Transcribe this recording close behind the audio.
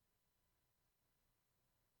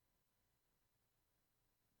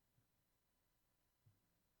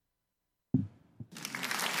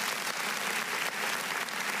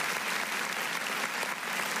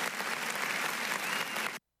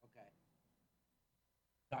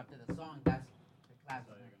After the song, that's the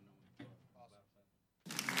classic.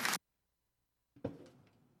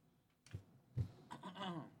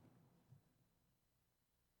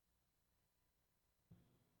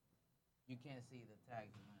 You can't see the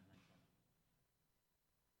tags or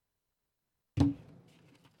nothing like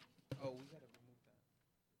Oh, we gotta remove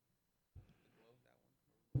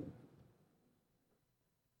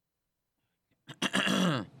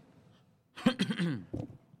that.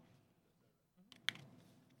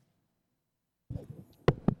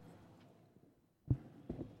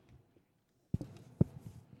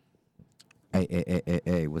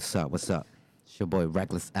 Hey, what's up? What's up? It's your boy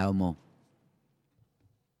Reckless Elmo.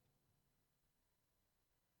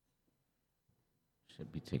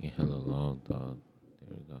 Should be taking hella long, dog.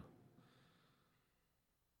 There we go.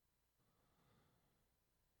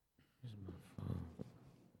 Here's my phone.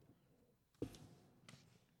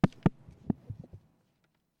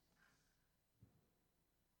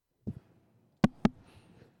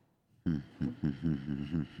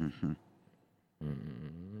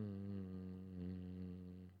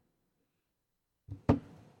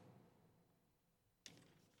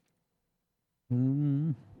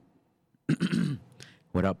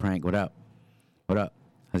 What up, Prank? What up? What up?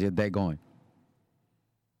 How's your day going?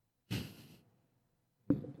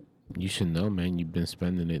 You should know, man. You've been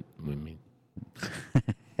spending it with me.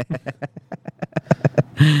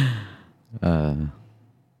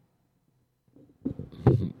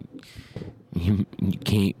 You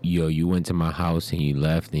can't, yo. You went to my house and you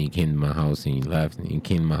left, and you came to my house and you left, and you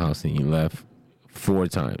came to my house and you left 4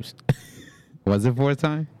 times. Was it 4th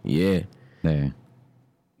time? Yeah. There.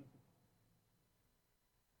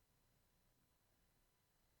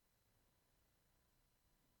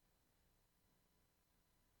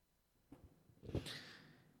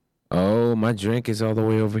 Oh, my drink is all the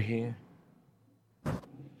way over here.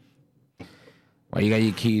 Why you got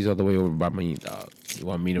your keys all the way over by me, dog? You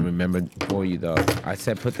want me to remember for you, dog? I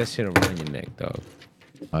said put that shit around your neck, dog.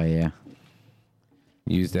 Oh, yeah.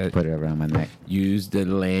 Use that. Put it around my neck. Use the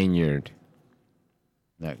lanyard.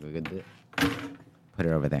 Look, we could do it. Put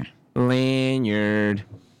it over there. Lanyard.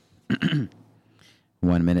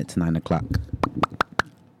 1 minute to 9 o'clock.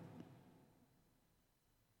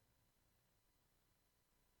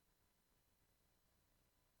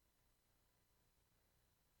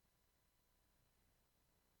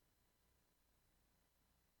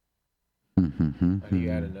 You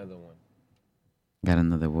got another one. Got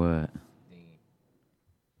another word.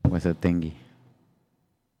 What's a thingy?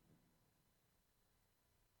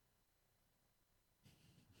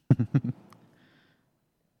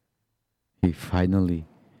 He finally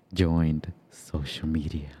joined social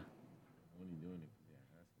media. I'm only doing it because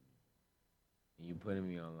they're asking me. And you putting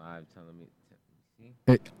me on live telling me. See?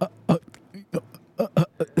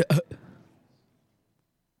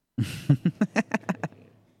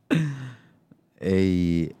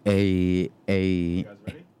 You guys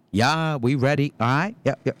ready? Yeah, we ready. All right.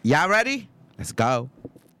 Yep. Y'all ready? Let's go.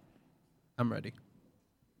 I'm ready.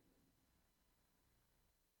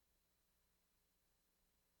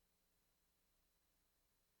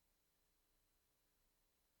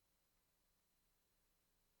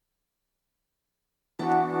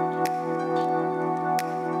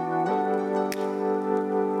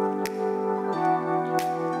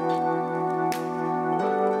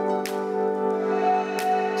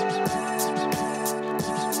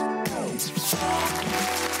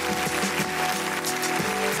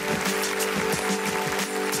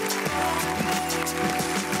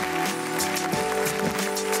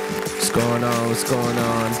 What's going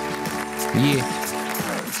on? Yeah.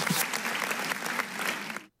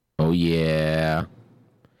 Oh, yeah.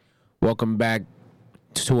 Welcome back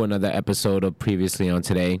to another episode of Previously on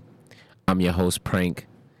Today. I'm your host, Prank,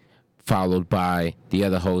 followed by the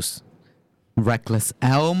other host, Reckless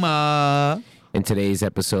Elma. In today's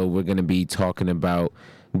episode, we're going to be talking about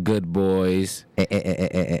Good Boys.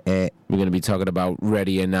 We're going to be talking about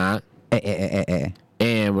Ready or Not.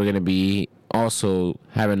 And we're going to be also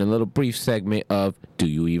having a little brief segment of Do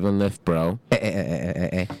You Even Lift, Bro?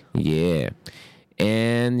 Yeah.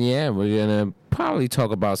 And yeah, we're going to probably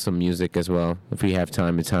talk about some music as well, if we have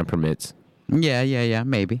time and time permits. Yeah.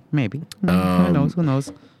 Maybe. Who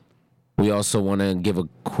knows? We also want to give a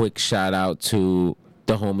quick shout out to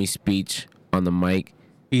the homie Speech on the mic.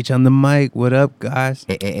 Speech on the mic. What up, guys?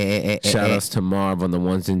 Shout outs to Marv on the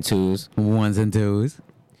ones and twos. Ones and twos.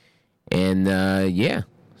 And yeah.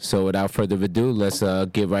 So without further ado, let's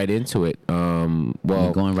get right into it. Well,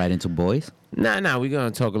 we're going right into boys? Nah. We're gonna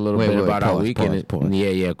talk a little bit about our weekend. Pause.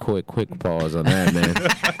 Yeah. Quick pause on that, man.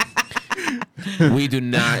 We do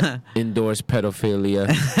not endorse pedophilia.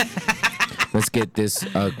 Let's get this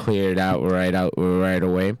cleared out right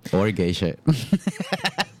away. Or gay shit.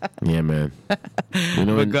 Yeah, man. We But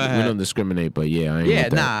don't go ahead. discriminate, but yeah, I ain't Yeah,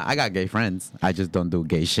 with that. nah, I got gay friends. I just don't do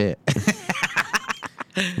gay shit.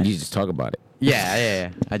 You just talk about it. Yeah.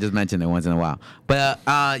 I just mention it once in a while. But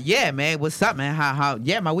yeah, man, what's up, man? How?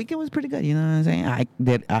 Yeah, my weekend was pretty good. You know what I'm saying? I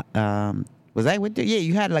did. Was I with you? Yeah,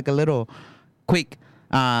 you had like a little quick.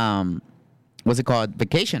 What's it called?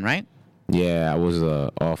 Vacation, right? Yeah, I was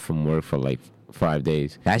off from work for like 5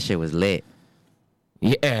 days. That shit was lit.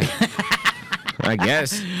 Yeah. I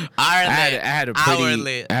guess. I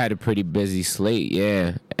had a pretty busy slate.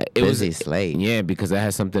 Yeah, Busy slate. Yeah, because I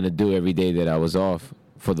had something to do every day that I was off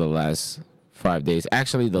for the last 5 days.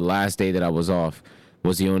 Actually, the last day that I was off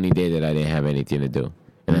was the only day that I didn't have anything to do,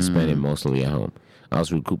 and I spent it mostly at home. I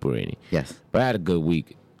was recuperating. Yes. But I had a good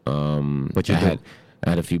week. What you I do?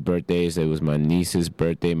 had a few birthdays. It was my niece's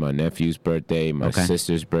birthday, my nephew's birthday, my Okay.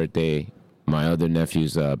 sister's birthday, my other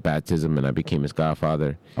nephew's baptism, and I became his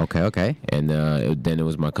godfather. Okay. And then it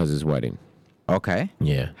was my cousin's wedding. Okay.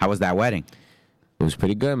 Yeah. How was that wedding? It was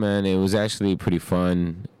pretty good, man. It was actually pretty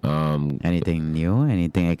fun. Anything new?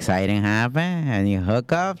 Anything exciting happen? Any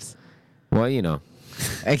hookups? Well, you know,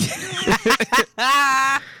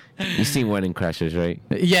 you seen Wedding Crashers, right?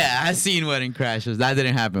 Yeah, I seen wedding crashes. That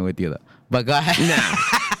didn't happen with you though. But go ahead.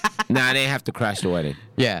 Nah, I didn't have to crash the wedding.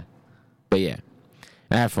 Yeah. But yeah,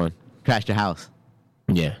 I had fun. Crashed your house.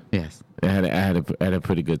 Yeah, Yes. I had a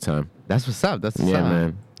pretty good time. That's what's up. That's what's Yeah, up.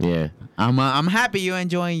 man. Yeah. I'm happy you're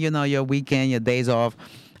enjoying, your weekend, your days off.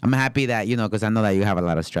 I'm happy that, because I know that you have a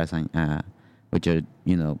lot of stress on with your,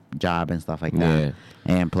 job and stuff like that. Yeah.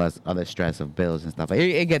 And plus other stress of bills and stuff.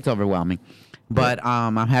 It gets overwhelming. But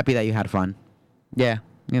I'm happy that you had fun. Yeah,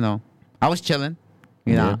 I was chilling.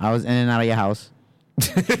 Yeah. I was in and out of your house.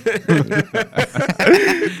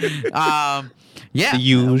 Yeah.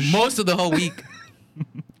 Huge. Most of the whole week.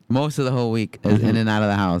 Most of the whole week is in and out of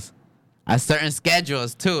the house. At certain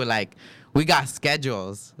schedules too. Like we got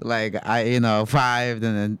schedules. Like 5 and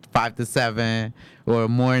then 5 to 7 or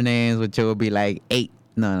mornings, which it would be like 8.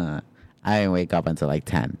 No. I didn't wake up until like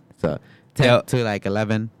 10. So 10 Yo. to like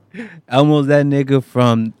 11. Elmo's that nigga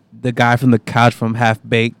from the guy from the couch from Half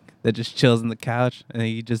Baked that just chills on the couch and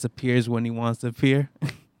he just appears when he wants to appear.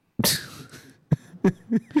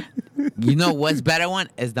 You know what's better one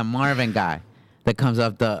is the Marvin guy that comes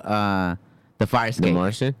up the fire The escape.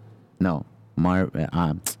 Martian? No, Marvin.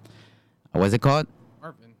 What's it called?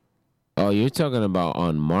 Oh, you're talking about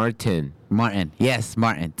on Martin. Martin. Yes,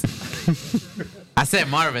 Martin. I said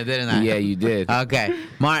Marvin, didn't I? Yeah, you did. Okay,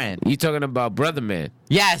 Martin. You talking about Brother Man?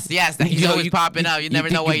 Yes. That he's always popping up. You never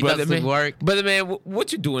know think what you he does Brother to Man? work. Brother Man,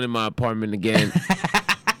 what you doing in my apartment again?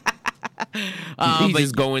 He's But-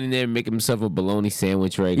 just going in there and making himself a bologna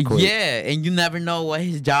sandwich right quick. Yeah, and you never know what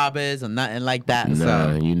his job is or nothing like that. Nah,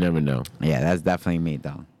 So you never know. yeah, that's definitely me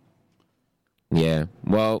though. Yeah.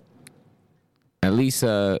 Well, at least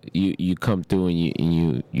you come through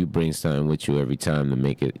and you bring something with you every time to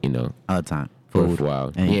make it, All the time. Food.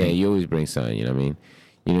 worthwhile. anything. Yeah, you always bring something, you know what I mean?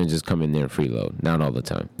 You don't just come in there and freeload. Not all the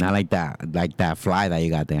time. Not like that fly that you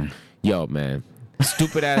got there. Yo, man.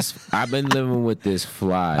 Stupid ass. I've been living with this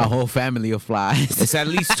fly. A whole family of flies. It's at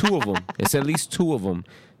least 2 of them. It's at least 2 of them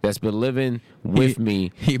that's been living with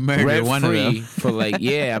me. he murdered rent one of free them. for like I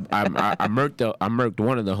murked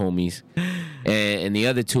one of the homies, and the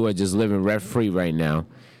other 2 are just living rent free right now.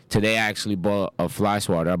 Today I actually bought a fly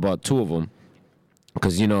swatter. I bought 2 of them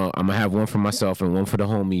because I'm gonna have one for myself and one for the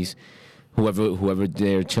homies. Whoever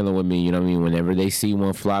they're chilling with me, you know what I mean. Whenever they see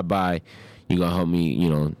one fly by, you gonna help me,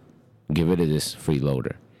 get rid of this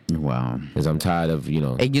freeloader. Wow. Because I'm tired of,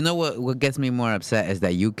 Hey, you know what gets me more upset is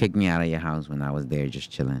that you kicked me out of your house when I was there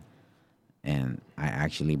just chilling. And I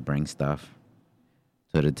actually bring stuff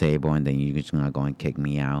to the table and then you're just gonna go and kick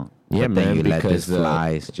me out. Yeah, But then man, you let because, these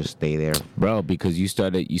flies just stay there. bro, because you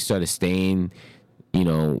started staying,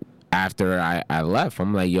 after I left.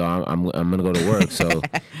 I'm like, yo, I'm gonna go to work. So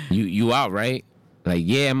you out, right? Like,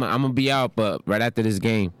 yeah, I'm gonna be out, but right after this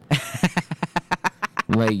game.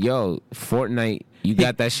 I'm like, yo, Fortnite, you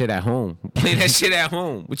got that shit at home. Play that shit at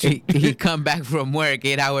home. What you? He come back from work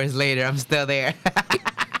 8 hours later. I'm still there.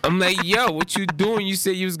 I'm like, yo, what you doing? You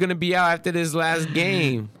said you was gonna be out after this last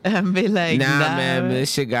game. and be like, Nah, man,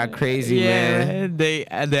 this shit got crazy, yeah, man. they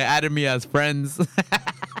added me as friends.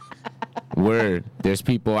 Word. There's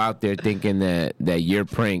people out there thinking that you're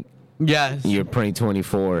prank. Yes. You're prank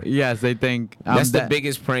 24. Yes, they think That's the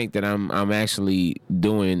biggest prank that I'm actually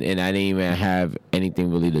doing, and I didn't even have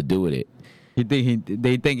anything really to do with it.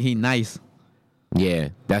 They think he nice. Yeah,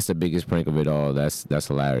 that's the biggest prank of it all. That's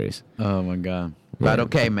hilarious. Oh my god. But Yeah.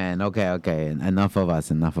 okay, man. Okay. Enough of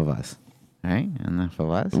us. right? Enough of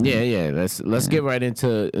us. Yeah. Let's get right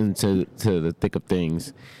into the thick of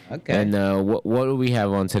things. Okay. And what do we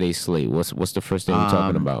have on today's slate? What's the first thing we're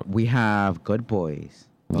talking about? We have Good Boys.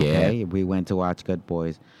 Okay. We went to watch Good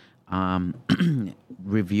Boys.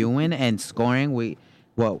 Reviewing and scoring.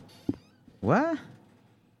 What?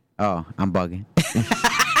 Oh, I'm bugging.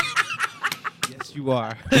 Yes, you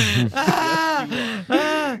are. Yes, you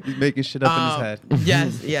are. He's making shit up in his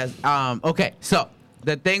head. Yes. Okay. So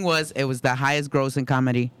the thing was, it was the highest grossing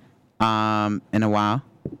comedy, in a while,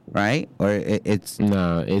 right? Or it's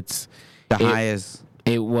No, it's the highest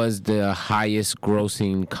It was the highest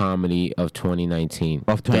grossing comedy of 2019. of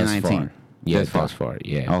thus 2019. far. Yeah, Thus far. thus far.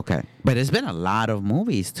 Yeah. Okay. But it's been a lot of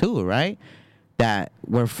movies too, right? That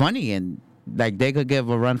were funny and like they could give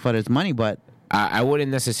a run for its money, but I wouldn't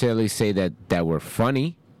necessarily say that were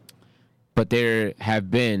funny, but there have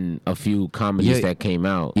been a few comedies You- that came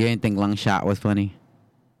out. you didn't think Long Shot was funny?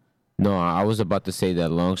 No, I was about to say that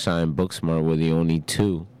Longshot and Booksmart were the only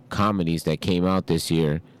two comedies that came out this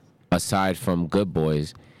year, aside from Good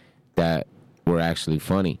Boys, that were actually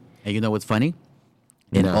funny. And you know what's funny?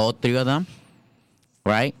 In No. all three of them,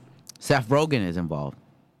 right? Seth Rogen is involved.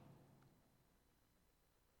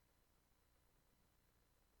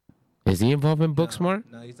 Is he involved in Booksmart?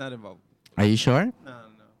 No, he's not involved. Are you sure? No.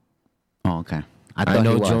 Oh, okay. I thought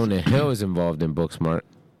know he was. Jonah Hill is involved in Booksmart.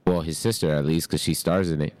 Well, his sister at least, because she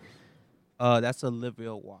stars in it. That's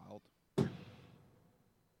Olivia Wilde.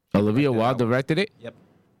 Olivia directed Wilde that one. directed it. Yep.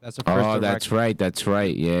 That's her first Oh, that's direction. right. That's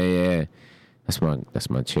right. Yeah. That's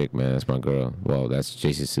my chick, man. That's my girl. Well, that's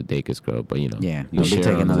Jason Sudeikis' girl, but you know. Yeah, we don't be share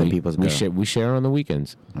taking on the other week- people's we girl. we share on the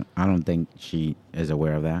weekends. I don't think she is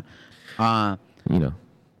aware of that. You know,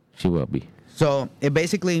 she will be. So it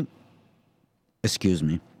basically, excuse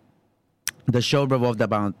me, the show revolved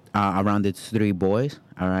about around its three boys.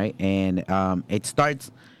 All right, and it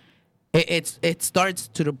starts. It starts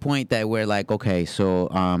to the point that we're like, okay, so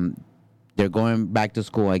they're going back to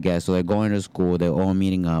school, I guess. So they're going to school. They're all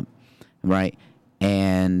meeting up, right?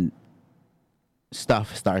 And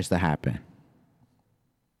stuff starts to happen,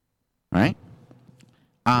 right?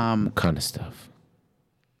 What kind of stuff?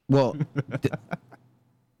 Well,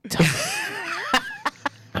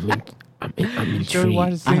 I'm intrigued. Sure, we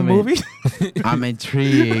watched the same I mean- movie. I'm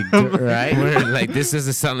intrigued, right? Word, like this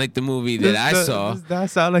doesn't sound like the movie that I saw. Does that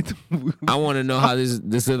sound like the movie? I want to know how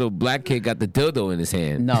this little black kid got the dildo in his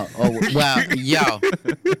hand. No. Oh, well,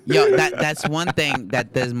 yo, that's one thing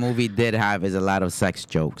that this movie did have is a lot of sex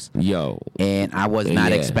jokes, Yo, and I was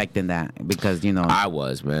not Yeah. expecting that because I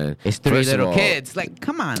was, man. it's three First of little all, kids. Like,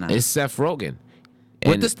 come on, now. It's Seth Rogen.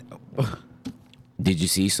 What And this? did you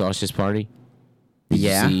see Sausage Party? Did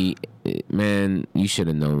Yeah. You see, man, you should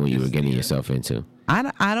have known what you were getting yourself into.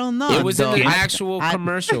 I don't know. It was in though. the I- actual I-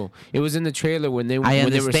 commercial. It was in the trailer when they I when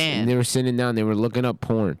they were understand. they were sitting down. They were looking up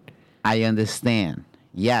porn. I understand.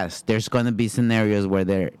 Yes, there's going to be scenarios where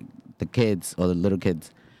the kids or the little kids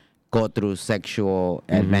go through sexual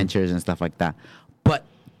adventures and stuff like that. But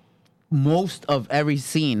most of every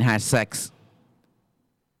scene has sex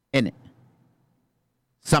in it.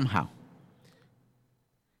 Somehow.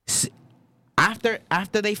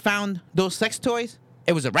 After they found those sex toys,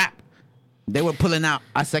 it was a wrap. They were pulling out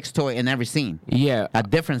a sex toy in every scene. Yeah. A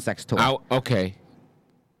different sex toy. Okay.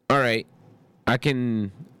 All right. I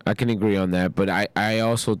can agree on that, but I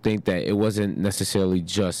also think that it wasn't necessarily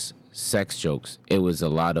just sex jokes. It was a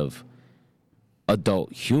lot of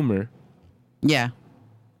adult humor, Yeah.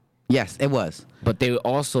 Yes, it was. but they were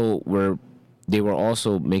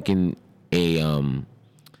also making a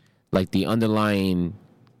like the underlying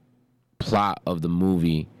plot of the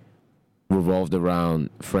movie revolved around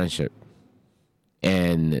friendship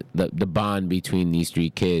and the bond between these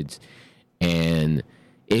three kids, and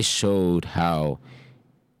it showed how,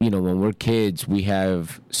 you know, when we're kids, we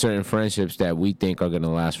have certain friendships that we think are going to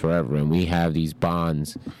last forever, and we have these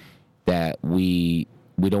bonds that we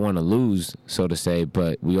don't want to lose, so to say,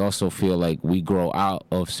 but we also feel like we grow out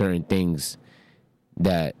of certain things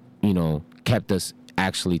that, you know, kept us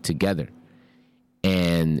actually together.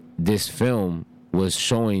 And this film was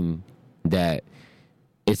showing that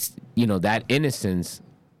it's, you know, that innocence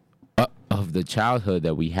of the childhood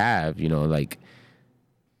that we have, you know, like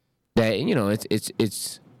that, you know,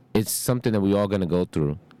 it's something that we all gonna go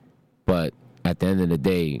through, but at the end of the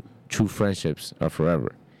day, true friendships are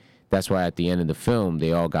forever. That's why at the end of the film,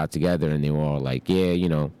 they all got together and they were all like, yeah, you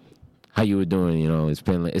know, how you were doing, you know, it's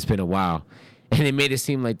been a while. And it made it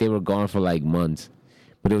seem like they were gone for like months,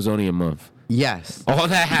 but it was only a month. Yes. All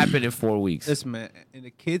that happened in 4 weeks. Listen, man, in a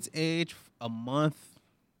kid's age, a month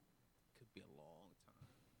could be a long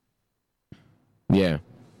time.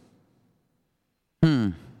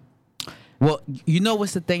 Yeah. Well, you know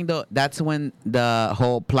what's the thing though? That's when the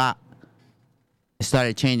whole plot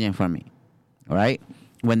started changing for me. Right?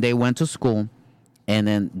 When they went to school and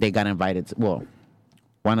then they got invited well,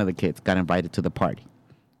 one of the kids got invited to the party.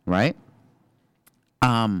 Right?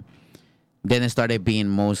 Then it started being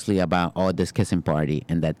mostly about this kissing party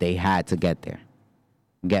and that they had to get there.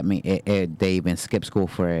 Get me? They even skipped school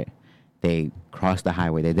for it. They crossed the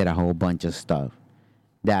highway. They did a whole bunch of stuff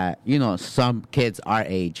that, some kids our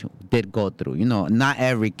age did go through. Not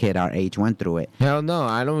every kid our age went through it. Hell no,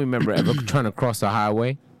 I don't remember ever trying to cross the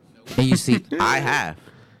highway. And you see, I have.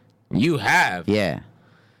 You have? Yeah.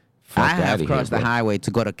 Fuck I have outta crossed here, the bro. highway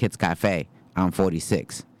to go to Kids Cafe on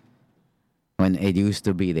 46 when it used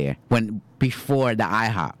to be there. Before the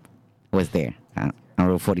IHOP was there on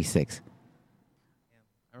Route 46.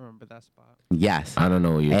 I remember that spot. Yes. I don't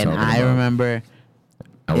know what you're And talking I about. remember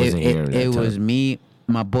I wasn't here. it was me,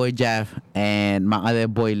 my boy Jeff, and my other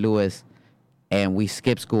boy Lewis, and we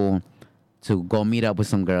skipped school to go meet up with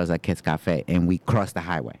some girls at Kids Cafe, and we crossed the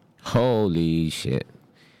highway. Holy shit.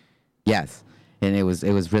 Yes, and it was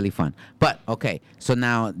really fun. But okay, so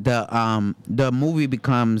now the movie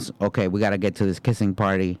becomes okay. We gotta get to this kissing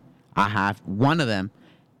party. I have one of them.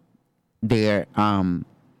 They're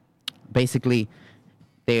basically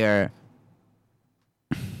their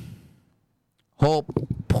whole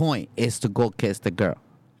point is to go kiss the girl.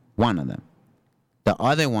 One of them. The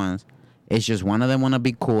other ones is just one of them want to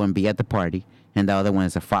be cool and be at the party, and the other one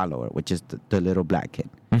is a follower, which is the little black kid.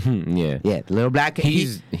 Yeah. Yeah, the little black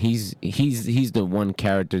kid. He's the one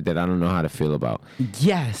character that I don't know how to feel about.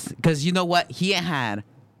 Yes, because you know what? He ain't had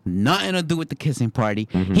nothing to do with the kissing party.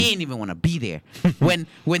 He ain't even want to be there. when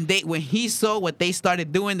he saw what they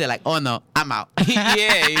started doing, they're like, "Oh no, I'm out."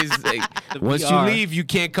 Yeah, he's like, once you VR. leave, you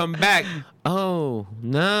can't come back. Oh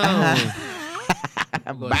no.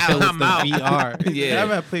 I'm out. VR. Yeah. I'm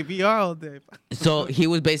gonna play VR all day. So he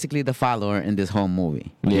was basically the follower in this whole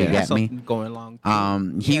movie. Yeah. You That's get me? something going along.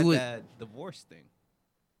 Too. He had was that divorce thing.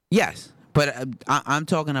 yes, but I'm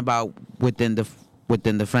talking about within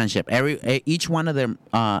the friendship. Each one of them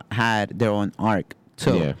had their own arc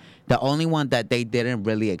too. Yeah. The only one that they didn't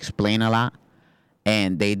really explain a lot,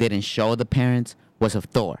 and they didn't show the parents was of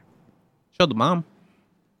Thor. Show the mom.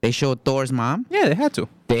 They showed Thor's mom. Yeah, they had to.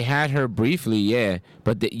 They had her briefly, yeah,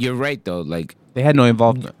 but you're right though. Like They had no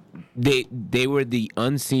involvement. they were the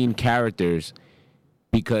unseen characters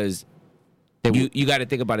because you got to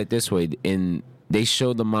think about it this way. And they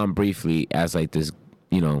showed the mom briefly as like this,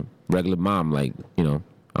 regular mom. Like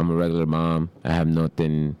I'm a regular mom. I have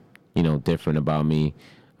nothing, different about me.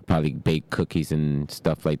 I probably bake cookies and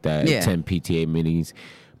stuff like that. Yeah. Attend PTA meetings,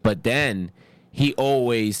 but then. He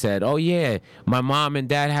always said, "Oh yeah, my mom and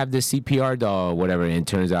dad have this CPR doll, or whatever." And it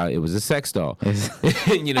turns out it was a sex doll. He's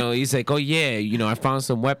like, "Oh yeah, I found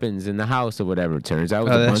some weapons in the house or whatever." It turns out it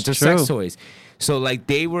was a that's bunch of true. sex toys. So like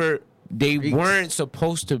they weren't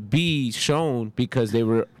supposed to be shown because they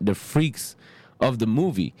were the freaks of the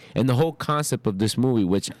movie and the whole concept of this movie,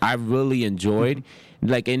 which I really enjoyed.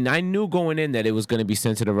 Like, and I knew going in that it was going to be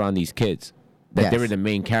centered around these kids. That they Yes. were the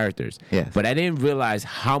main characters. Yes. But I didn't realize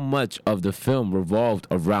how much of the film revolved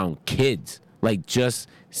around kids, like just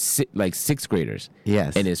sixth graders.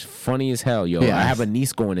 Yes. And it's funny as hell, yo. Yes. I have a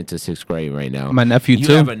niece going into sixth grade right now. My nephew, you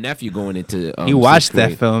too. have a nephew going into He watched sixth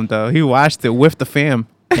grade. that film though. He watched it with the fam.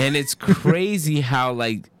 And it's crazy how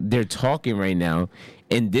like they're talking right now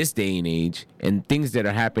in this day and age and things that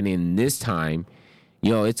are happening in this time.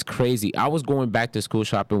 Yo, it's crazy. I was going back to school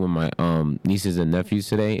shopping with my nieces and nephews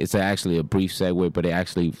today. It's actually a brief segue, but it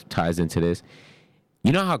actually ties into this.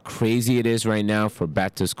 You know how crazy it is right now for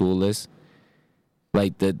back to school lists?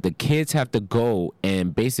 Like the kids have to go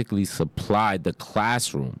and basically supply the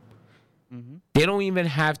classroom. They don't even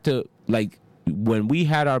have to, like, when we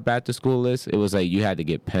had our back to school list, it was like you had to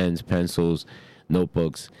get pens, pencils,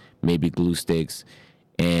 notebooks, maybe glue sticks,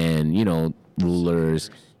 and, rulers.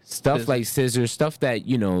 Stuff like scissors, stuff that,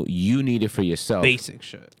 you needed for yourself. Basic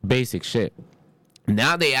shit. Basic shit.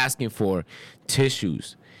 Now they asking for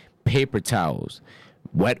tissues, paper towels,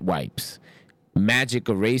 wet wipes, magic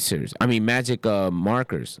erasers. Magic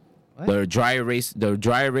markers. The dry erasers. The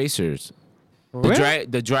dry erase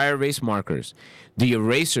markers. The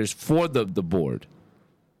erasers for the board.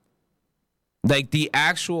 Like the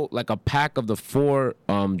actual, like a pack of the 4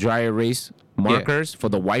 dry erase markers for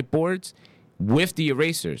the whiteboards. With the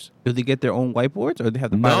erasers. Do they get their own whiteboards or they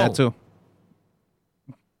have to buy No. that too?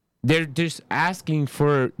 They're just asking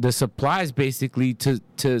for the supplies basically to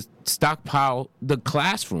stockpile the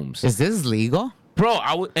classrooms. Is this legal?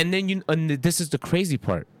 Bro, and this is the crazy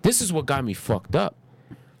part. This is what got me fucked up.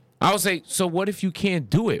 I was like, so what if you can't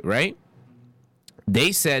do it, right?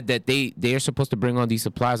 They said that they are supposed to bring all these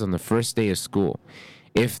supplies on the first day of school.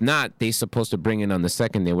 If not, they're supposed to bring it on the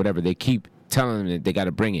second day, whatever. They keep telling them that they got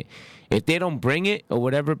to bring it. If they don't bring it or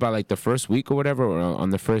whatever by like the first week or whatever, or on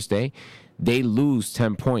the first day, they lose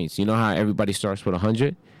 10 points. You know how everybody starts with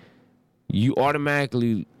 100? You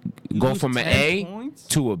automatically go lose from an 10 A points?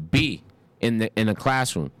 to a B in a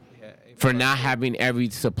classroom Yeah, for not having every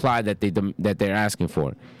supply that they're asking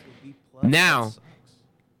for. Now,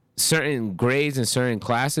 certain grades and certain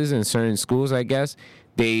classes and certain schools, I guess,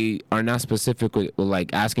 they are not specifically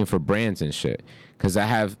like asking for brands and shit. Because I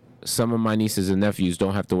have some of my nieces and nephews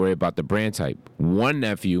don't have to worry about the brand type. One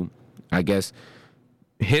nephew, I guess,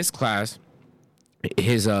 his class,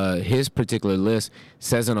 his particular list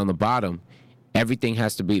says it on the bottom. Everything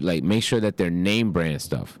has to be like, make sure that they're name brand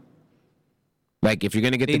stuff. Like if you're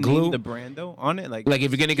gonna get they the glue, name the brand though on it. Like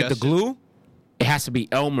if you're gonna get the glue, it has to be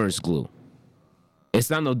Elmer's glue. It's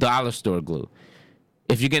not no dollar store glue.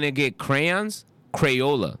 If you're gonna get crayons,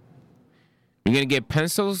 Crayola. You're gonna get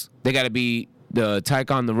pencils, they gotta be the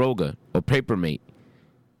Ticonderoga or Papermate.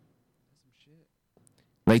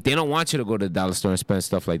 Like they don't want you to go to the dollar store and spend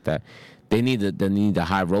stuff like that. They need the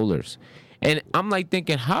high rollers. And I'm like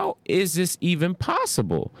thinking, how is this even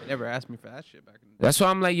possible? They never asked me for that shit back in the day. That's why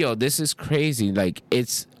I'm like, yo, this is crazy. Like,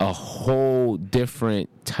 it's a whole different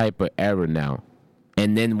type of era now.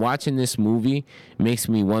 And then watching this movie makes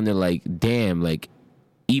me wonder, like, damn, like,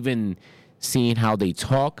 even seeing how they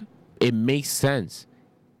talk, it makes sense.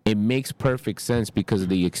 It makes perfect sense because of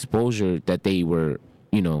the exposure that they were,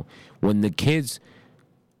 you know, when the kids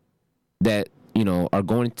that, you know, are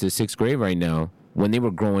going to 6th grade right now, when they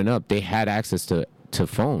were growing up, they had access to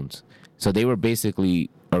phones. So they were basically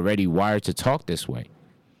already wired to talk this way.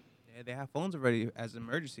 Yeah, they have phones already as an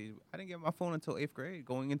emergency. I didn't get my phone until 8th grade,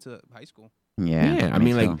 going into high school. Yeah. I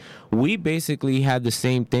mean, so. like, we basically had the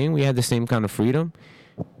same thing. We had the same kind of freedom,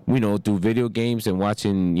 you know, through video games and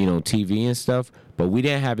watching, you know, TV and stuff. But we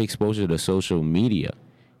didn't have exposure to social media.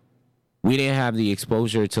 We didn't have the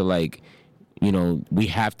exposure to, like, you know, we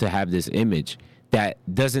have to have this image that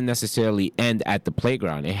doesn't necessarily end at the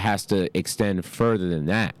playground. It has to extend further than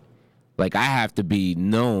that. Like, I have to be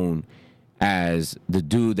known as the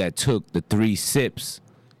dude that took the 3 sips,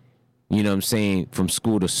 you know what I'm saying, from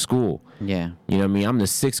school to school. Yeah. You know what I mean? I'm the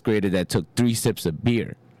 6th grader that took 3 sips of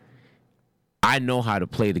beer. I know how to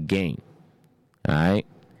play the game. All right?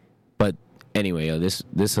 But anyway, yo, this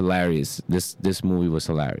hilarious. This movie was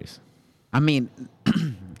hilarious. I mean,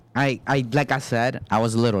 I like I said, I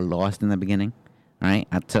was a little lost in the beginning, right?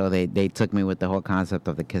 Until they took me with the whole concept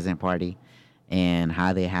of the kissing party and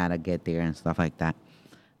how they had to get there and stuff like that.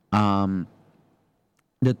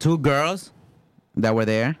 The 2 girls that were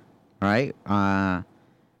there, right? The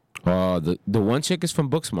one chick is from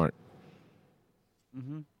Booksmart.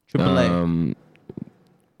 Triple A.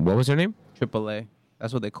 What was her name? AAA.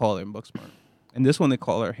 That's what they call her in Booksmart. And this one they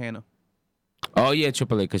call her Hannah. Oh yeah,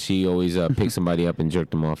 AAA, because she always picked somebody up and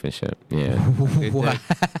jerked them off and shit. Yeah, What?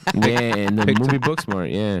 yeah, in the movie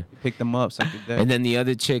Booksmart, yeah. Pick them up, suck your dick. And then the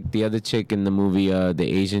other chick in the movie, the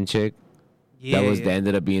Asian chick, that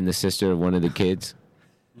ended up being the sister of one of the kids.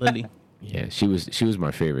 Lily. Yeah, she was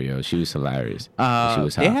my favorite, yo. She was hilarious. She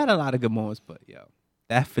was hot. They had a lot of good moments, but yo,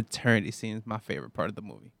 that fraternity scene is my favorite part of the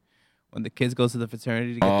movie. When the kids go to the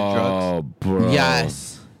fraternity to get the drugs. Oh, bro.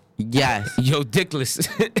 Yes. Yo, Dickless.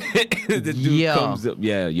 The dude comes up.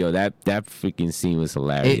 Yeah, yo, that freaking scene was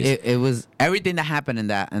hilarious. It was everything that happened in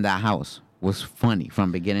that house was funny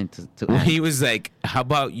from beginning to end. He was like, "How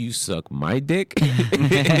about you suck my dick,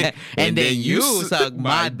 and then you suck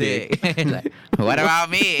my dick." Like, what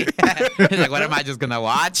about me? He's like, what am I just gonna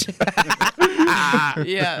watch?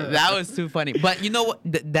 Yeah, that was too funny. But you know what?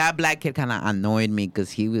 That black kid kind of annoyed me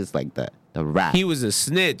because he was like the rat. He was a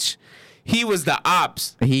snitch. He was the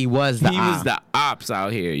ops. He was the ops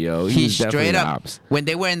out here, yo. He was definitely straight the up ops. when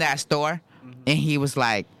they were in that store, and he was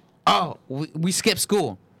like, "Oh, we skipped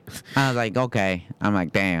school." I was like, "Okay." I'm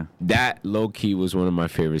like, "Damn." That low key was one of my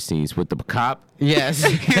favorite scenes with the cop. Yes.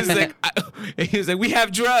 he was like, "We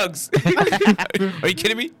have drugs." Are you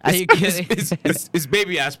kidding me? Are you kidding? It's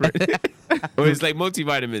baby aspirin, or it's like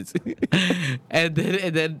multivitamins. and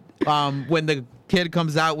then when the kid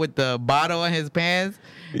comes out with the bottle in his pants,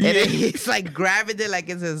 and then he's like grabbing it like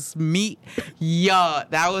it's his meat. Yo,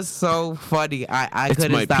 that was so funny. I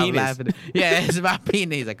couldn't stop penis. laughing. Yeah, it's my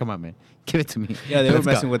penis. He's like, "Come on, man, give it to me." Yeah, they were Let's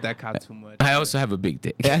go. messing with that cop too much. I also have a big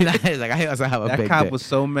dick. Yeah, he's like, I also have a That big cop dick. was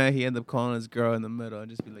so mad he ended up calling his girl in the middle and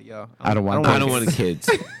just be like, "Yo, I don't want I don't want kids,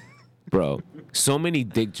 bro. So many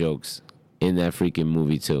dick jokes in that freaking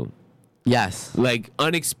movie too. Yes. Like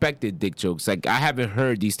unexpected dick jokes. Like I haven't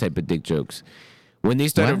heard these type of dick jokes. When they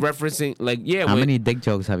started What? referencing, like, yeah, How when, many dick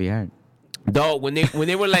jokes have you heard? dog, when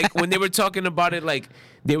they were like when they were talking about it, like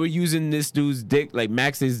they were using this dude's dick, like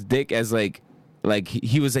Max's dick, as like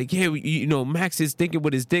he was like, yeah, you know, Max is thinking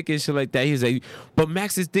with his dick and shit like that. He was like, but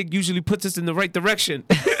Max's dick usually puts us in the right direction.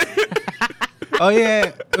 Oh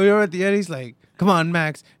yeah, we were at the end. He's like, "Come on,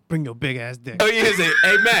 Max, bring your big ass dick." Oh yeah, he's like,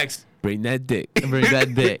 hey Max, bring that dick. Bring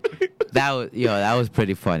that dick. That was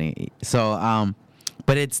pretty funny. So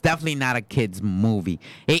but it's definitely not a kids movie.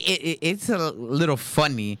 It's a little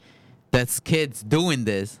funny that's kids doing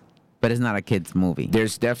this, but it's not a kids movie.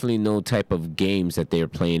 There's definitely no type of games that they're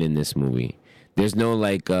playing in this movie. There's no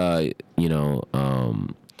like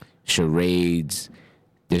charades.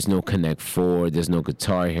 There's no Connect Four. There's no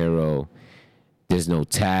Guitar Hero. There's no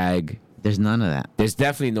tag. There's none of that. There's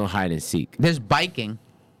definitely no hide and seek. There's biking.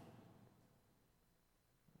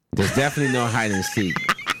 There's definitely no hide and seek.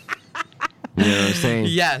 You know what I'm saying?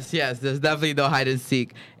 Yes, there's definitely no hide and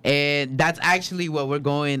seek. And that's actually what we're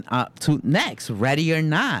going to next. Ready or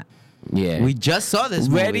Not. Yeah. We just saw this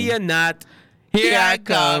Ready movie. or not, here I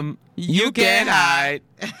come. You can't hide.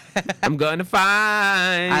 I'm gonna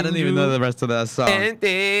find. I don't even know the rest of that song. And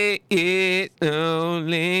there is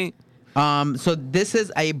only. So this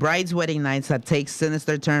is a bride's wedding night that takes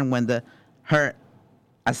sinister turn when her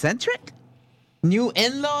eccentric new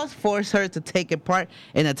in-laws force her to take part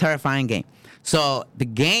in a terrifying game. So the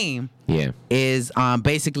game is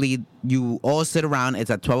basically you all sit around. It's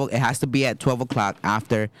at 12. It has to be at 12 o'clock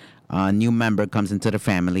after a new member comes into the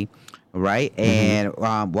family, right? Mm-hmm.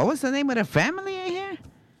 And what was the name of the family in here?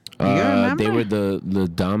 Do you remember? They were the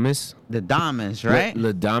Ladamus. The Damas, right?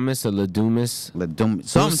 Ladamus or Ladumas.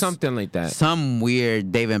 Something like that. Some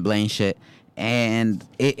weird David Blaine shit. And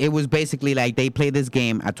it was basically like they played this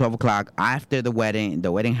game at 12 o'clock after the wedding.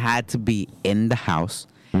 The wedding had to be in the house.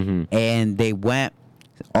 Mm-hmm. And they went,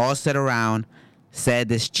 all sat around, said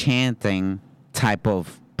this chanting type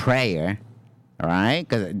of prayer. All right?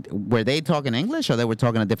 Because were they talking English or they were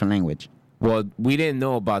talking a different language? Well, we didn't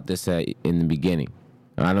know about this in the beginning.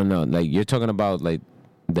 I don't know. Like, you're talking about, like,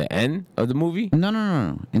 the end of the movie?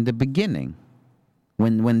 No. In the beginning.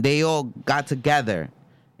 When they all got together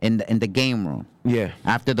in the game room. Yeah.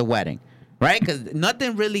 After the wedding. Right? Because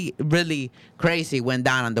nothing really crazy went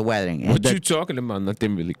down on the wedding. What you talking about?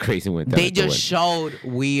 Nothing really crazy went down. They just showed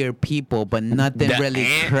weird people, but nothing really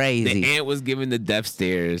crazy. The aunt was giving the death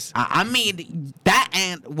stares. I mean, that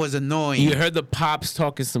aunt was annoying. You heard the pops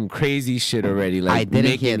talking some crazy shit already. Like I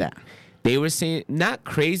didn't hear that. They were saying not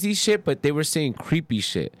crazy shit, but they were saying creepy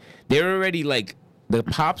shit. They were already like the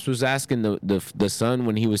pops was asking the son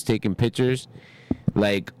when he was taking pictures,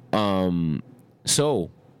 like,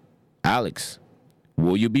 so, Alex,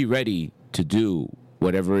 will you be ready to do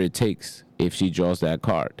whatever it takes if she draws that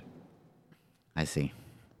card? I see.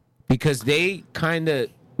 Because they kind of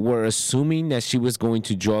were assuming that she was going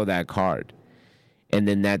to draw that card, and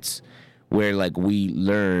then that's where like we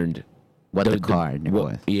learned. What the card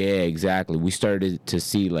was. Yeah, exactly. We started to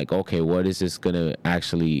see like, okay, what is this gonna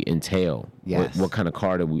actually entail? Yes. What kind of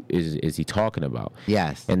card is he talking about?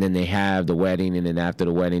 Yes. And then they have the wedding, and then after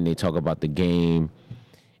the wedding, they talk about the game,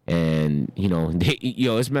 and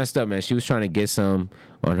it's messed up, man. She was trying to get some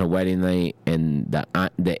on her wedding night, and the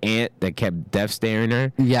aunt that kept death staring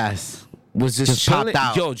her. Yes. Was just chilling. popped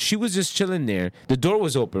out. Yo, she was just chilling there. The door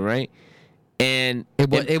was open, right? And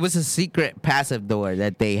It was a secret passive door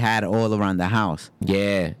that they had all around the house.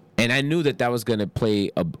 Yeah, and I knew that was gonna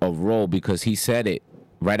play a role because he said it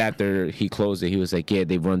right after he closed it. He was like, "Yeah,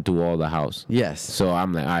 they run through all the house." Yes. So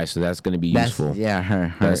I'm like, "All right, so that's gonna be useful." Yeah,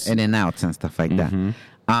 her in and outs and stuff like that.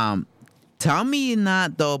 Tell me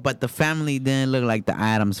not though, but the family didn't look like the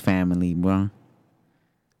Addams family, bro.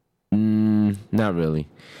 Not really.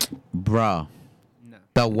 Bro. No.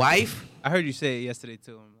 The wife. I heard you say it yesterday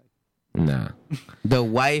too. I'm like, Nah. The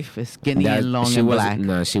wife is skinny and long she and wasn't,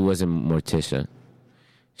 black. Nah, she wasn't Morticia.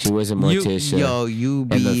 She wasn't Morticia. You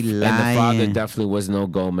be and lying. And the father definitely was no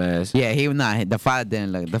Gomez. Yeah, he was not. The father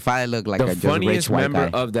didn't look. The father looked like The a just funniest rich white member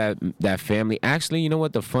guy. of that family. Actually, you know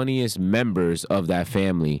what? The funniest members of that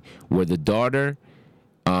family were the daughter,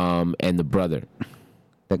 and the brother.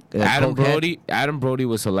 The Adam cokehead, Brody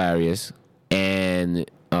was hilarious, and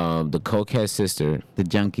the cokehead sister. the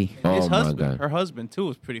junkie. his Oh my husband, god. her husband too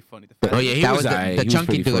was pretty funny. Oh yeah, he that was was alright. the He was chunky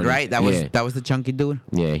pretty dude, funny. right? That was the chunky dude.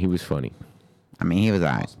 Yeah, he was funny. I mean, he was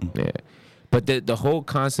alright. Yeah, but the whole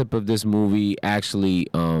concept of this movie actually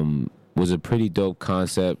was a pretty dope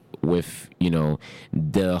concept. With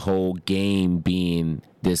the whole game being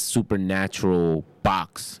this supernatural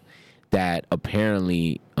box that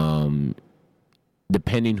apparently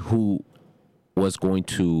depending who was going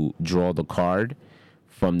to draw the card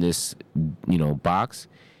from this, box,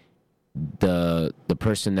 the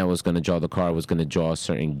person that was going to draw the card was going to draw a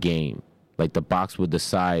certain game. Like the box would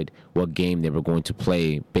decide what game they were going to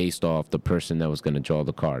play based off the person that was going to draw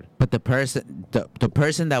the card. But the person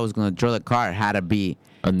that was going to draw the card had to be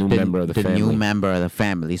A new member of the family. new member of the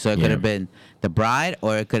family. So it Yeah. could have been the bride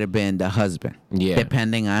or it could have been the husband. Yeah.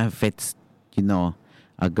 Depending on if it's,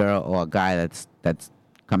 a girl or a guy that's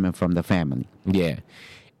coming from the family. Yeah.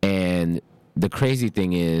 And the crazy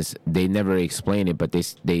thing is they never explained it, but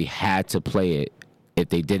they had to play it. If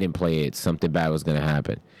they didn't play it, something bad was going to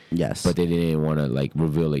happen. Yes. But they didn't want to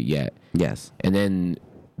reveal it yet. yes. And then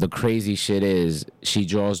the crazy shit is she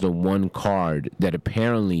draws the one card that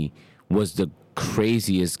apparently was the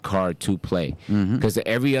craziest card to play. Because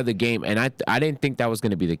every other game, and I didn't think that was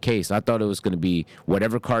going to be the case. I thought it was going to be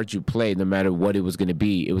whatever card you played, no matter what it was going to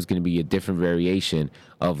be a different variation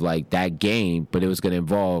of that game, but it was going to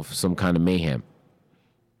involve some kind of mayhem.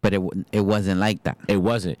 But it wasn't like that. It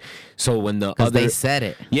wasn't. So when the Because other they said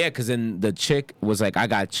it. yeah, because then the chick was like, I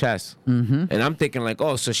got chess. And I'm thinking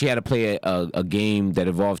so she had to play a game that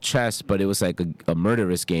involved chess, but it was like a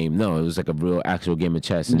murderous game. No, it was like a real actual game of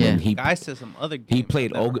chess. And Yeah. then he Guy said some other game. he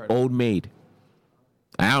played Old Maid.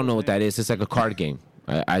 I don't know what that is. It's like a card game.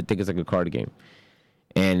 I think it's like a card game.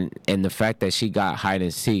 And the fact that she got hide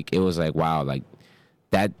and seek, it was like, wow,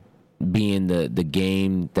 that being the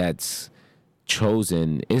game that's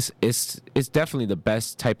chosen, it's definitely the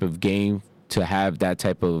best type of game to have that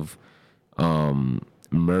type of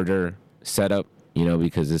murder setup,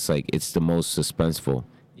 because it's the most suspenseful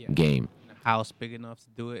game. A house big enough to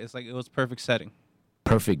do it. It's like it was perfect setting.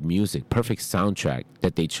 Perfect music, perfect soundtrack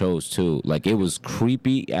that they chose too. It was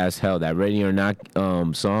creepy as hell. That Ready or Not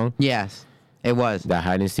song, Yes, it was. that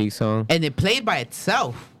hide and seek song. And it played by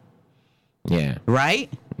itself, Yeah, right?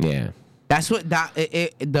 yeah. That's what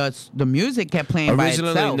the music kept playing by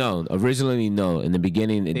itself. Originally, no. In the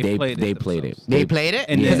beginning, they played it. They played it?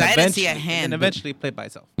 And Because then I didn't see a eventually- hand. And eventually it played by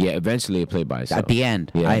itself. Yeah, eventually it played by itself. At the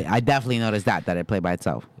end. Yeah. I definitely noticed that it played by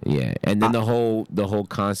itself. Yeah, and then the whole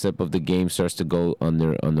concept of the game starts to go on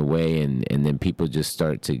the way, and then people just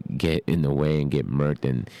start to get in the way and get murked,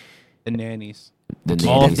 and The nannies. the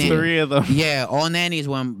All nannies- three of them. Yeah, all nannies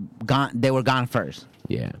they were gone first.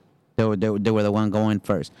 Yeah, They were the one going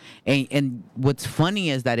first. And what's funny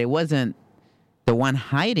is that it wasn't the one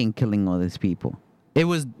hiding killing all these people. It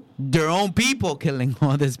was their own people killing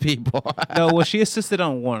all these people. No, well, she assisted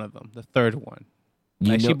on one of them, the third one.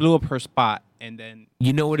 She blew up her spot, and then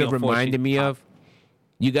You know what she it reminded me unfortunately of?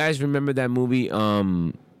 You guys remember that movie,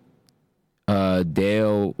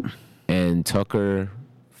 Dale and Tucker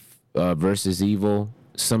versus Evil?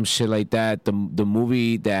 Some shit like that. The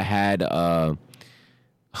movie that had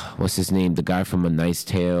what's his name? The guy from A Knight's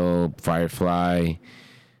Tale, Firefly.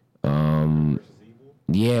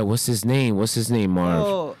 Yeah, what's his name?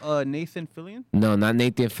 Marv? Oh, Nathan Fillion? No, not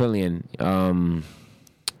Nathan Fillion.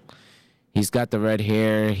 He's got the red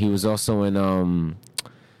hair. He was also in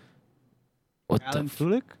what Alan the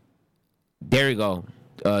Tudyk? There you go.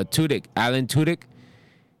 Tudyk, Alan Tudyk.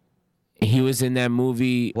 He was in that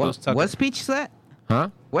movie. What speech is that? Huh?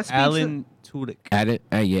 What speech? Alan Tudyk.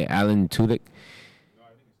 Alan Tudyk.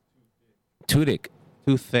 Tudyk.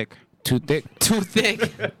 Too thick. Too thick. Too thick.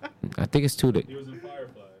 I think it's Tudyk. He was in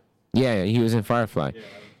Firefly. Yeah, he was in Firefly. Yeah,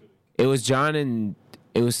 Alan Tudyk. It was John and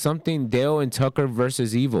it was something Dale and Tucker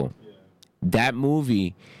versus Evil. Yeah. That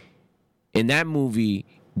movie. In that movie,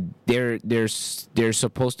 there's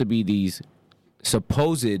supposed to be these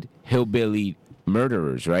supposed hillbilly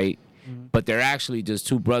murderers, right? But they're actually just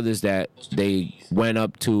two brothers that they went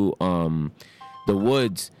up to the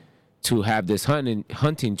woods to have this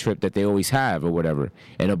hunting trip that they always have or whatever.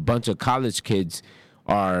 And a bunch of college kids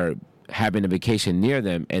are having a vacation near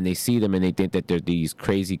them, and they see them and they think that they're these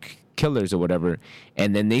crazy killers or whatever.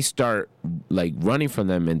 And then they start running from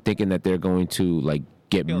them and thinking that they're going to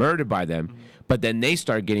get murdered by them. But then they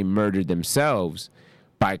start getting murdered themselves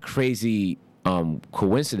by crazy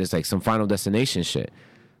coincidence, like some Final Destination shit.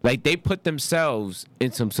 They put themselves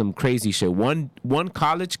in some crazy shit. One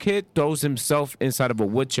college kid throws himself inside of a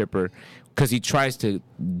wood chipper because he tries to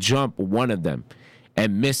jump one of them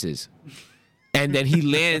and misses. And then he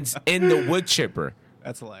lands in the wood chipper.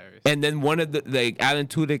 That's hilarious. And then one of the Alan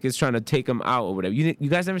Tudyk is trying to take him out or whatever. You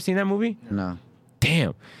guys ever seen that movie? No.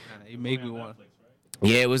 Damn. You make me want.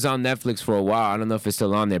 Yeah, it was on Netflix for a while. I don't know if it's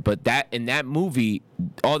still on there. But in that movie,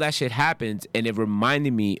 all that shit happens, and it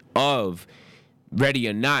reminded me of Ready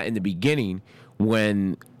or Not in the beginning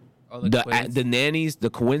when the nannies, the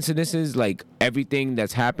coincidences, everything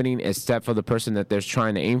that's happening except for the person that they're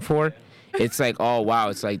trying to aim for. It's oh wow,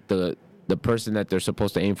 it's the person that they're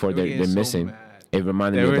supposed to aim for, they're missing. It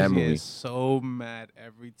reminded me of that movie. is so mad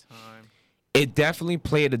every time. It definitely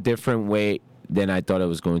played a different way than I thought it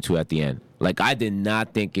was going to at the end. Like, I did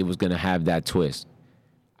not think it was going to have that twist.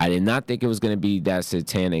 I did not think it was going to be that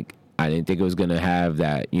satanic. I didn't think it was going to have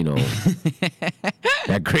that,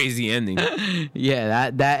 that crazy ending. Yeah,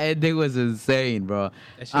 that ending was insane, bro.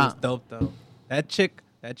 That shit was dope though. That chick,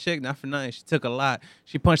 not for nothing, she took a lot.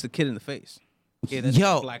 She punched the kid in the face. Yeah, that's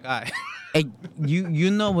Yo. a black eye. Hey, you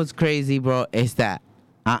know what's crazy, bro? Is that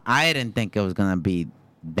I didn't think it was gonna be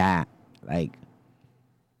that like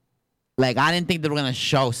I didn't think they were gonna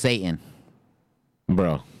show Satan.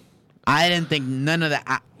 Bro. I didn't think none of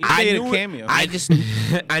that. I knew made a cameo. I just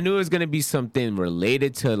I knew it was going to be something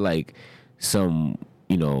related to, like, some,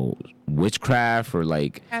 witchcraft or,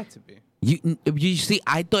 like... Had to be. you see.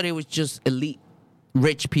 I thought it was just elite,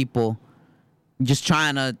 rich people, just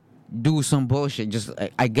trying to do some bullshit. Just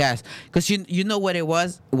I guess because you know what it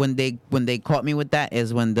was when they caught me with that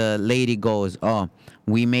is when the lady goes, "Oh,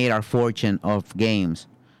 we made our fortune off games,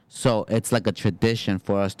 so it's like a tradition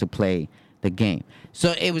for us to play the game."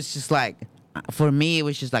 So it was just like, for me, it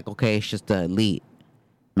was just like, okay, it's just the elite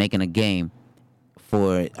making a game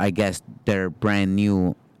for, I guess, their brand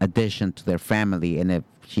new addition to their family, and if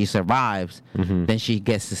she survives, then she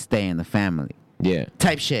gets to stay in the family. Yeah.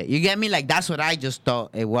 Type shit. You get me? Like, that's what I just thought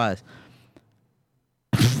it was.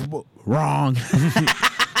 Wrong.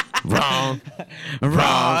 Wrong.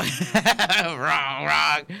 Wrong.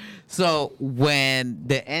 Wrong. So when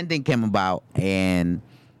the ending came about and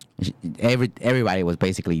everybody was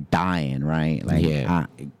basically dying, right? Like, Yeah.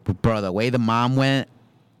 Bro, the way the mom went,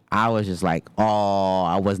 I was just like, oh,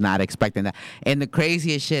 I was not expecting that. And the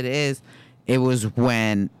craziest shit is, it was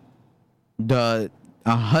when a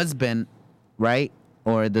husband, right,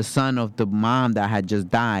 or the son of the mom that had just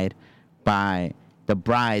died by the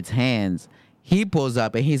bride's hands, he pulls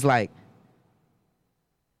up and he's like,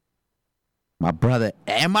 my brother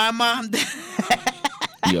and my mom.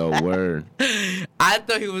 Yo, word. I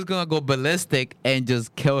thought he was gonna go ballistic and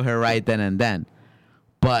just kill her right then and then,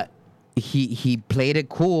 but he played it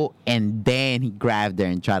cool, and then he grabbed her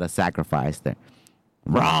and tried to sacrifice her.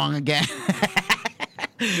 Wrong again.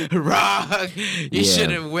 Wrong. You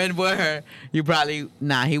shouldn't win with her. You probably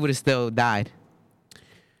he would have still died.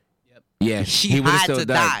 Yeah, She he would've had still to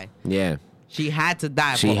died. die. Yeah. She had to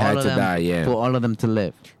die. She had to die, yeah. For all of them to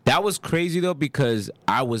live. That was crazy, though, because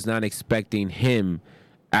I was not expecting him,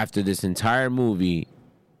 after this entire movie,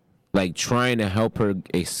 like, trying to help her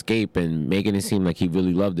escape and making it seem like he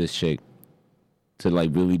really loved this chick, to,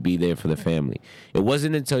 like, really be there for the family. It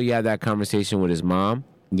wasn't until he had that conversation with his mom,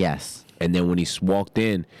 Yes. and then when he walked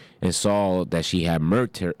in and saw that she had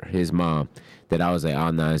murdered his mom, that I was like,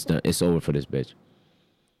 oh, no, it's done. It's over for this bitch.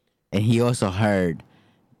 And he also heard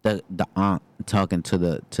the aunt talking to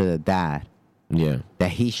the dad Yeah. that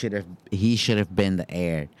he should have been the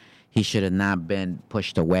heir. He should have not been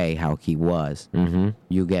pushed away how he was. Mm-hmm.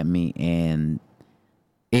 You get me? And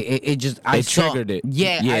it just It triggered it.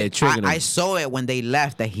 Yeah, Yeah, it triggered I him. saw it when they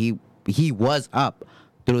left that he was up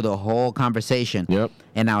through the whole conversation. Yep.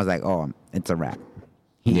 And I was like, oh, it's a wrap.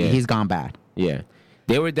 Yeah. He's gone bad. Yeah.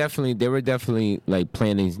 They were definitely like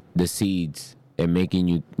planting the seeds and making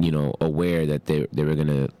you aware that they were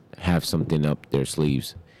gonna have something up their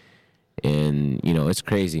sleeves. And it's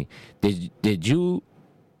crazy. Did you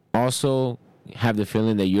also have the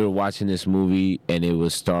feeling that you were watching this movie and it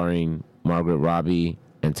was starring Margaret Robbie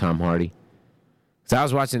and Tom Hardy? So I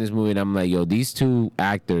was watching this movie and I'm like, yo, these two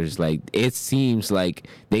actors, like, it seems like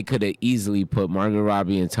they could have easily put Margaret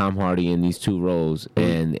Robbie and Tom Hardy in these two roles,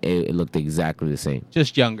 and it looked exactly the same.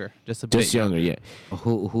 Just younger. Just a bit Just younger, yeah.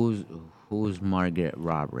 Who's Margaret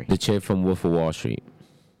Robbie? The chick from Wolf of Wall Street.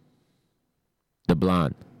 The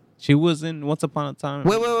blonde. She was in Once Upon a Time.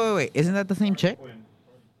 Wait. Isn't that the same chick?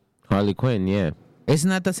 Harley Quinn, yeah. Isn't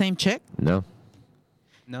that the same chick? No.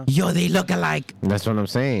 No. Yo, they look alike. That's what I'm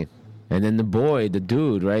saying. And then the boy, the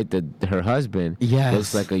dude, right? Her husband. Yes.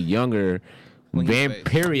 Looks like a younger,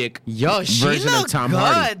 vampiric Yo, she version of look Tom good,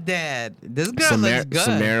 Hardy. Dad. This girl looks good.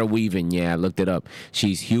 Samara Weaving, yeah, I looked it up.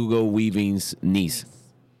 She's Hugo Weaving's niece.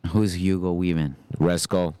 Who's Hugo Weaving? Red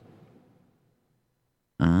Skull.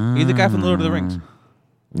 He's the guy from Lord of the Rings.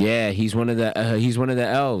 Yeah, he's one of the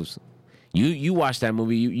elves. You watched that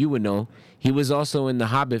movie, you would know. He was also in the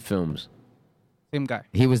Hobbit films. Same guy.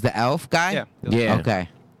 He was the elf guy? Yeah. Yeah. Okay.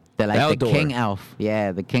 They're like the Eldor. king elf.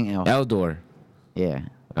 Yeah, the king elf. Eldor. Yeah.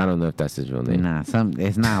 I don't know if that's his real name. Nah,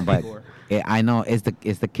 it's not, but Igor. I know it's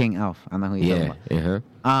the king elf. I know who you're Yeah. talking Uh-huh.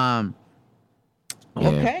 about.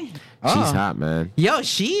 Okay. She's Oh. hot, man. Yo,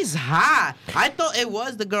 she's hot. I thought it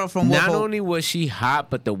was the girl from Not Wolf of- only was she hot,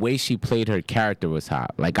 but the way she played her character was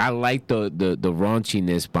hot. Like I like the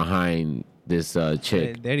raunchiness behind this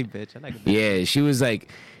chick. Dirty bitch. I like it. Yeah, she was like,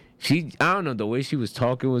 I don't know, the way she was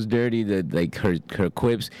talking was dirty. The like her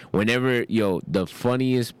quips. Whenever the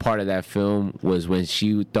funniest part of that film was when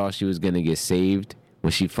she thought she was gonna get saved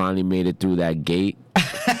when she finally made it through that gate.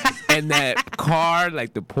 And that car,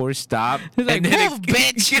 like the Porsche stopped. He's like, and then "Move,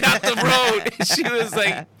 bitch." get out the road. And she was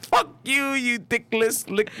like, "Fuck you dickless,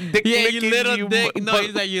 dick Yeah, licking, you little dick. No, butt-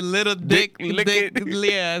 he's like, you little dick. dick licking."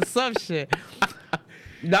 Yeah, some shit.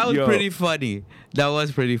 That was Yo. pretty funny. That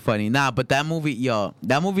was pretty funny. Nah, but that movie,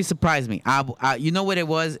 that movie surprised me. You know what it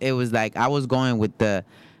was? It was like I was going with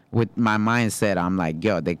my mindset. I'm like,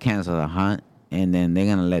 yo, they canceled The Hunt, and then they're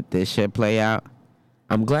gonna let this shit play out.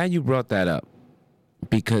 I'm glad you brought that up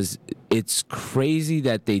because it's crazy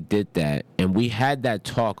that they did that. And we had that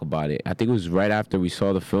talk about it. I think it was right after we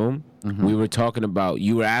saw the film. Mm-hmm. We were talking about,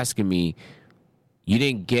 you were asking me, you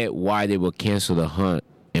didn't get why they would cancel The Hunt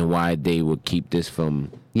and why they would keep this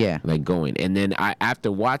film Yeah. like going. And then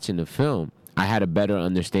after watching the film, I had a better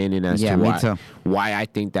understanding as Yeah, to me too. why I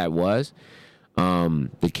think that was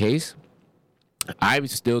the case. I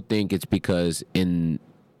still think it's because in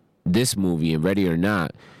this movie, in Ready or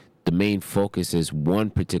Not, the main focus is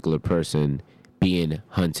one particular person being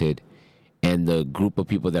hunted, and the group of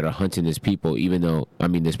people that are hunting this person, even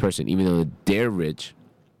though they're rich,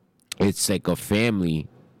 it's like a family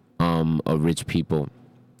of rich people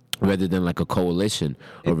rather than like a coalition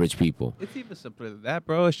of rich people. It's even simpler than that,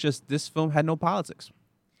 bro. It's just this film had no politics,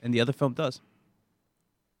 and the other film does.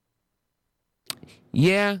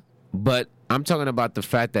 Yeah, but I'm talking about the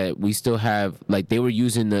fact that we still have, like, they were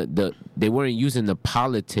using they weren't using the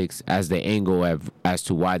politics as the angle as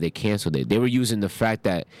to why they canceled it. They were using the fact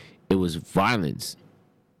that it was violence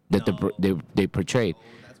that they portrayed.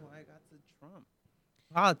 That's why I got to Trump.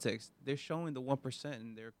 Politics. They're showing the 1%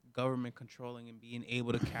 and their government controlling and being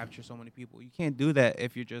able to capture so many people. You can't do that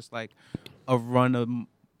if you're just like a run of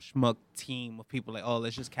schmuck team of people. Like, oh,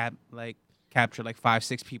 let's just capture like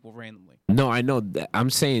 5-6 people randomly. No, I know. I'm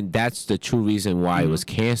saying that's the true reason why it was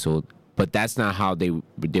canceled, but that's not how they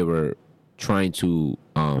were trying to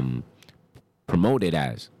promote it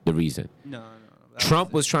as the reason. No.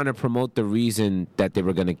 Trump was trying to promote the reason that they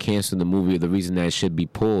were going to cancel the movie, or the reason that it should be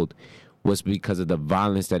pulled, was because of the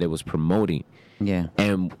violence that it was promoting. Yeah.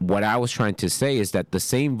 And what I was trying to say is that the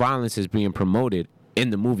same violence is being promoted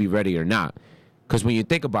in the movie Ready or Not. Because when you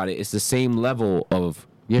think about it, it's the same level of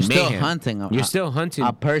You're still mayhem. hunting You're still hunting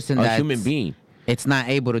a person a that's human being. It's not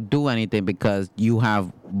able to do anything because you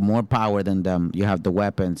have more power than them. You have the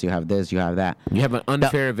weapons. You have this. You have that. You have an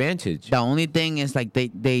unfair advantage. The only thing is like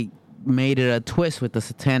they made it a twist with the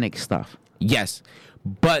satanic stuff. Yes,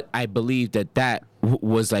 but I believe that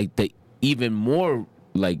was like the even more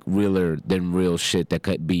like realer than real shit that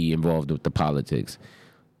could be involved with the politics.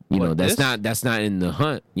 That's not in The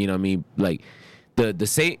Hunt. You know what I mean? Like the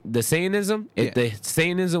Satanism. If the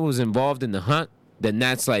Satanism was involved in The Hunt, then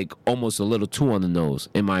that's like almost a little too on the nose,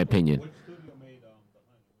 in my opinion. Which studio made The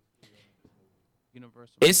Hunt?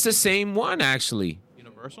 Universal. It's the same one, actually.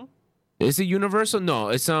 Universal? Is it Universal? No,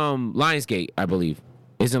 it's Lionsgate, I believe.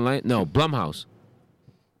 Isn't No, Blumhouse.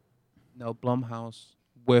 No, Blumhouse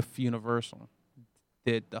with Universal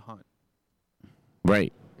did The Hunt.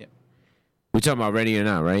 Right. Yeah. We're talking about Ready or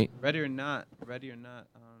Not, right? Ready or Not. I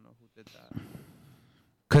don't know who did that.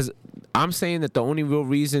 Because I'm saying that the only real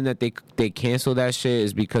reason that they cancel that shit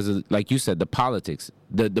is because of, like you said, the politics.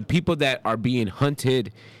 The people that are being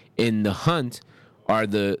hunted in The Hunt are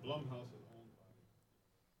the... Blumhouse is owned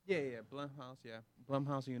by. Yeah, Blumhouse,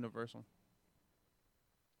 Blumhouse and Universal.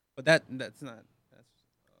 But that's not. That's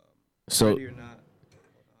So Ready or Not. Hold on, I'll check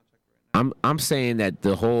right now. I'm saying that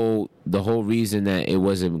the whole reason that it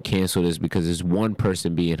wasn't canceled is because there's one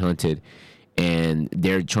person being hunted, and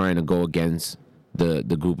they're trying to go against the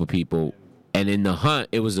group of people. And in The Hunt,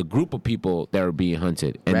 it was a group of people that were being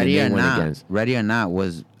hunted, and Ready then or they went Not. against. Ready or Not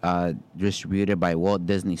was distributed by Walt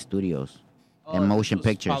Disney Studios and this Motion was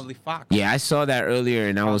Pictures. Probably Fox. Yeah, I saw that earlier,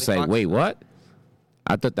 and I was Probably like, Fox. wait, what?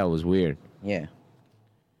 I thought that was weird. Yeah.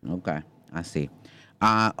 Okay, I see.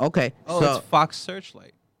 Okay. Oh, so it's Fox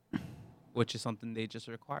Searchlight, which is something they just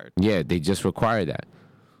required. Yeah, they just required that.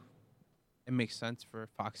 It makes sense for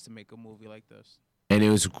Fox to make a movie like this. And it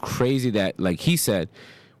was crazy that, like he said,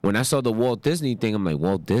 when I saw the Walt Disney thing, I'm like,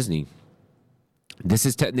 Walt Disney? This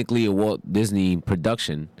is technically a Walt Disney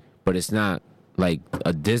production, but it's not like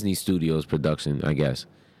a Disney Studios production, I guess.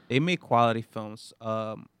 They make quality films.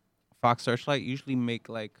 Fox Searchlight usually make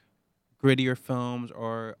like grittier films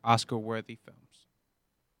or Oscar-worthy films.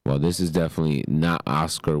 Well, this is definitely not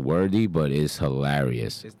Oscar worthy, but it's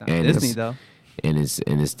hilarious. It's not And Disney though. and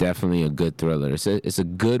it's definitely a good thriller. It's a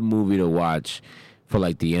good movie to watch for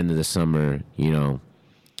like the end of the summer,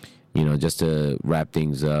 just to wrap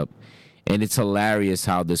things up. And it's hilarious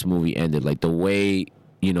how this movie ended. Like the way,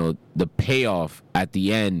 the payoff at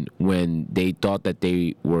the end when they thought that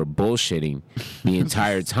they were bullshitting the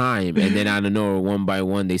entire time, and then out of nowhere, one by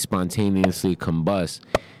one, they spontaneously combust.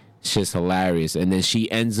 It's just hilarious. And then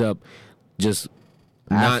she ends up just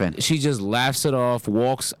Laughing. she just laughs it off,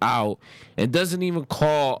 walks out, and doesn't even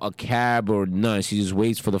call a cab or none. She just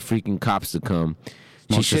waits for the freaking cops to come.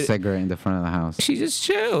 Smokes a cigarette in the front of the house. She just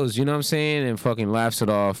chills, you know what I'm saying, and fucking laughs it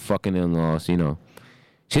off, fucking in-laws, She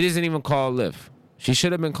doesn't even call a Lyft. She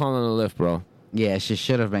should have been calling a Lyft, bro. Yeah, she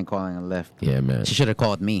should have been calling a Lyft. Yeah, man. She should have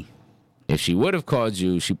called me. If she would have called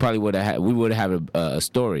you, she probably would have we would have a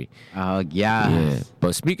story. Oh, Yeah.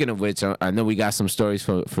 But speaking of which, I know we got some stories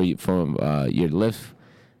from your Lyft.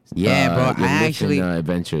 Yeah, bro. Your I Lyft and,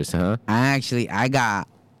 adventures, huh? I got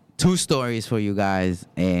 2 stories for you guys,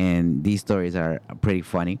 and these stories are pretty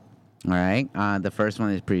funny. All right. The first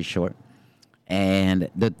one is pretty short. And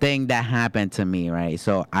the thing that happened to me, right?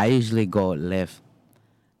 So I usually go Lyft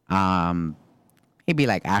maybe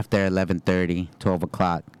like after 11:30, 12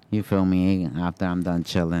 o'clock. You feel me? After I'm done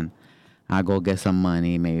chilling, I go get some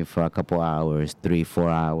money maybe for a couple hours,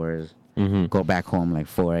 3-4 hours. Go back home like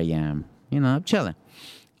 4 a.m. I'm chilling.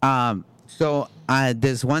 So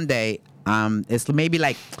this one day, it's maybe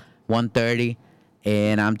like 1:30,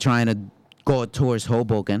 and I'm trying to go towards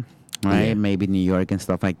Hoboken, right? Yeah. Maybe New York and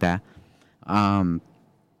stuff like that. And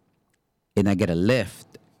I get a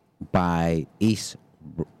lift by it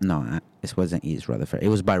wasn't East Rutherford. It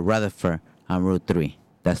was by Rutherford on Route 3.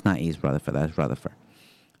 That's not East Rutherford. That's Rutherford.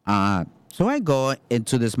 So I go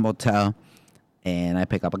into this motel, and I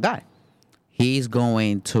pick up a guy. He's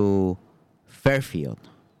going to Fairfield.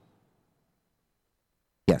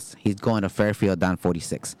 Yes, he's going to Fairfield down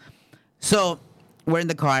 46. So we're in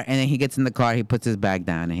the car, and then he gets in the car. He puts his bag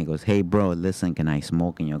down, and he goes, "Hey, bro, listen, can I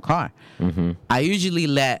smoke in your car?" I usually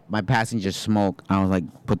let my passengers smoke. I was like,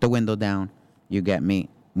 "Put the window down. You get me?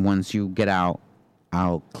 Once you get out,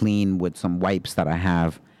 I'll clean with some wipes that I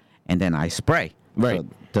have, and then I spray. Right. So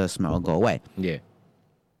the smell will go away." Yeah.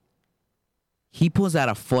 He pulls out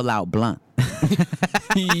a full-out blunt.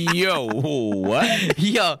 Yo, what?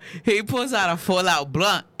 Yo, he pulls out a full-out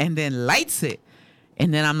blunt and then lights it.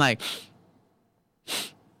 And then I'm like,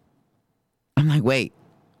 wait,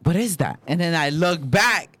 what is that? And then I look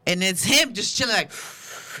back, and it's him just chilling like,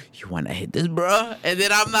 "You want to hit this, bro?" And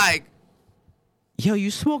then I'm like, "Yo,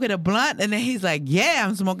 you smoking a blunt?" And then he's like, "Yeah,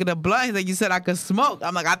 I'm smoking a blunt." He's like, "You said I could smoke."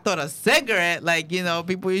 I'm like, "I thought a cigarette, like,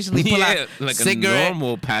 people usually pull out like cigarette, a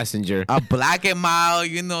normal passenger. a Black and Mild,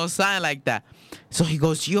 something like that." So he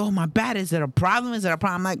goes, "Yo, my bad. Is there a problem? Is there a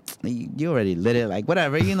problem?" I'm like, "You already lit it. Like,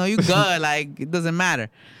 whatever. You good. Like, it doesn't matter."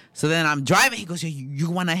 So then I'm driving. He goes, "Yo, you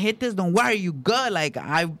want to hit this? Don't worry. You good. Like,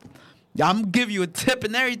 I'm give you a tip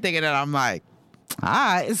and everything." And then I'm like, "All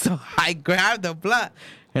right." So I grab the blunt,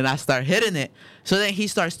 and I start hitting it. So then he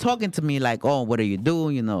starts talking to me like, "Oh, what do you do?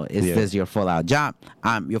 Is this your full-out job?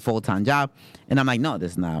 Your full-time job?" And I'm like, "No,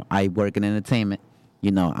 this is not. I work in entertainment.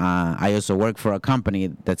 I also work for a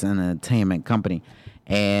company that's an entertainment company,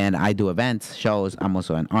 and I do events, shows. I'm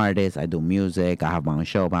also an artist. I do music. I have my own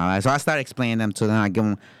show." Blah, blah. So I start explaining them to them. I give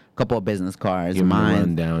them a couple of business cards. Give him a mine.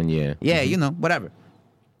 rundown, yeah. Yeah, whatever.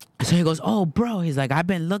 So he goes, "Oh, bro," he's like, "I've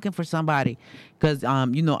been looking for somebody, cause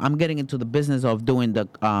I'm getting into the business of doing the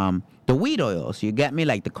weed oils. You get me,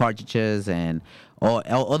 like the cartridges and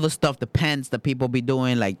all the stuff, the pens that people be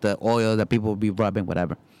doing, like the oil that people be rubbing,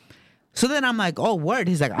 whatever." So then I'm like, "Oh, word."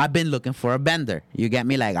 He's like, "I've been looking for a vendor. You get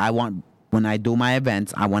me? Like, when I do my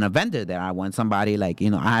events, I want a vendor there. I want somebody like,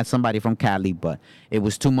 I had somebody from Cali, but it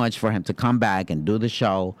was too much for him to come back and do the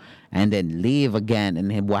show and then leave again. And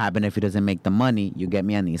then what happened if he doesn't make the money? You get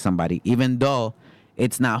me? I need somebody. Even though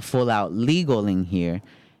it's not full out legal in here,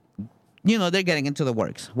 they're getting into the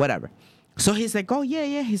works, whatever." So he's like, "Oh,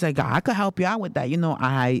 yeah." He's like, "I could help you out with that.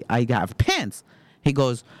 I have pens." He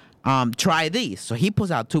goes, "Try these." So he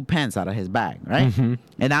pulls out 2 pens out of his bag, right?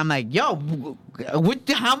 And I'm like, "Yo,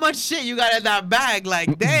 how much shit you got in that bag?"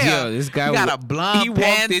 Like, damn. Yo, this guy you got a blunt, he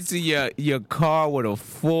pens. walked into your car with a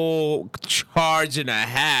full charge and a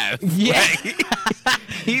half. Yeah.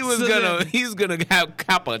 He's gonna have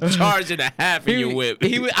cop a charge and a half in your whip.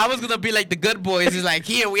 I was gonna be like the good boys. He's like,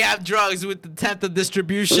 "Here, we have drugs with the 10th of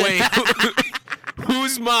distribution." Wait,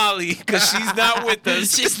 who's Molly? Because she's not with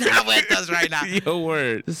us. She's not with us right now. Your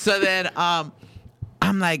word. So then, I'm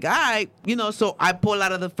I'm like, all right, so I pull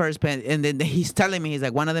out of the first pen, and then he's telling me, he's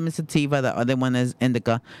like, one of them is sativa, the other one is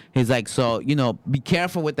indica. He's like, so, be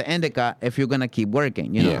careful with the indica if you're going to keep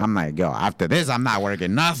working. Yeah. I'm like, yo, after this, I'm not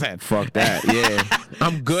working nothing. Fuck that. Yeah.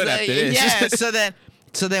 I'm good So, after this. Yeah,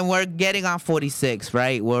 so then we're getting on 46,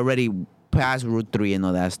 right? We're already past Route 3 and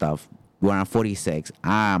all that stuff. We're on 46.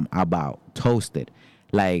 I'm about toasted.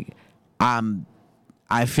 Like,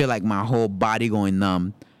 I feel like my whole body going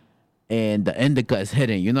numb. And the indica is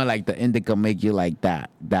hitting, like the indica make you like that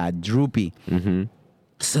droopy. Mm-hmm.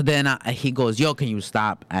 So then he goes, yo, can you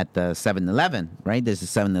stop at the 7-Eleven, right? There's a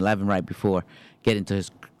 7-Eleven right before getting to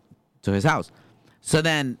his house. So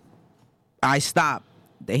then I stop.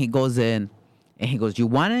 Then he goes in and he goes, you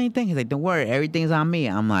want anything? He's like, don't worry, everything's on me.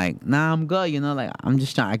 I'm like, nah, I'm good. Like, I'm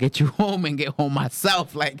just trying to get you home and get home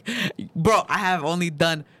myself. Like, bro, I have only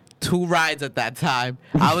done 2 rides at that time.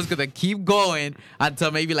 I was gonna keep going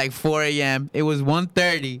until maybe like 4 a.m. It was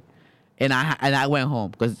 1:30, and I went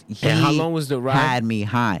home because he And how long was the ride? had me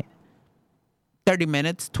high. 30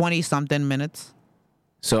 minutes, 20 something minutes.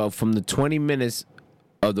 So from the 20 minutes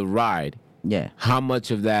of the ride, Yeah, how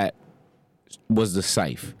much of that was the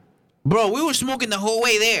scythe? bro, we were smoking the whole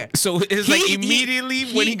way there. So it's He- like he- immediately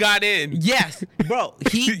when he got in. Yes, bro.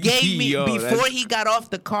 He gave me Yo, before that's- he got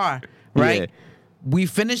off the car. Right. Yeah. We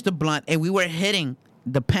finished the blunt and we were hitting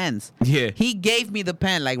the pens. Yeah. He gave me the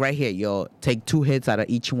pen like right here. Yo, take 2 hits out of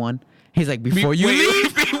each one. He's like, before you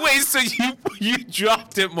leave. Wait, so you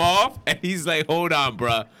dropped him off, and he's like, hold on,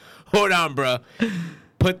 bruh.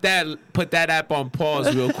 Put that app on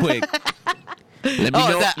pause real quick. Let me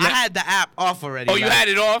know. I had the app off already. Oh, you like- had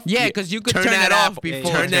it off? Yeah, because you could turn it that off app-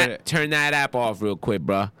 before. Turn that app off real quick,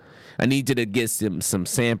 bruh. I need you to get some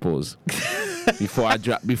samples before I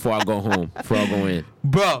go home. Before I go in.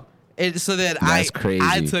 Bro. So then That's I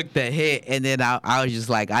crazy. took the hit and then I was just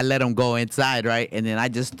like, I let him go inside, right? And then I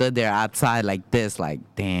just stood there outside like this, like,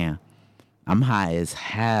 damn, I'm high as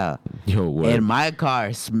hell. Yo, what? And my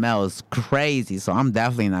car smells crazy, so I'm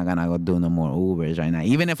definitely not gonna go do no more Ubers right now.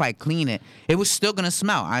 Even if I clean it, it was still gonna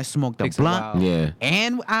smell. I smoked a Takes a blunt, while. Yeah.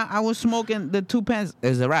 and I was smoking the 2 pens.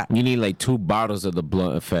 Is a wrap. You need like 2 bottles of the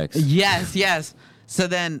blunt effects. Yes. So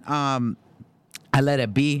then I let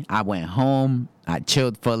it be. I went home. I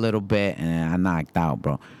chilled for a little bit, and I knocked out,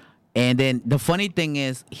 bro. And then the funny thing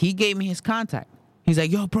is, he gave me his contact. He's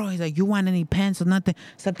like, yo, bro, he's like, you want any pens or nothing?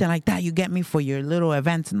 Something like that. You get me for your little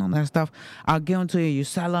events and all that stuff. I'll give them to you. You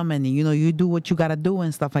sell them, and, you do what you got to do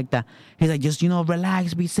and stuff like that. He's like, just,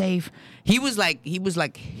 relax, be safe. He was like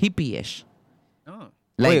hippie-ish. Oh.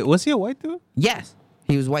 Like- Wait, was he a white dude? Yes,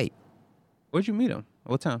 he was white. Where'd you meet him?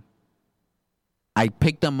 What time? I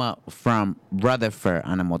picked him up from Rutherford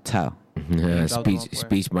on a motel. Yeah, That was the wrong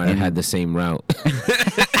speech might have had the same route.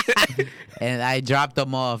 And I dropped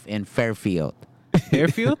him off in Fairfield.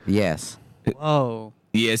 Fairfield? Yes. Whoa.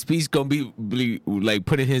 Yeah, Speech gonna be like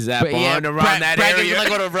putting his app But yeah, on around that area. Gonna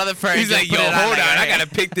go to Rutherford. He's and like, just yo, put it hold on, like, I gotta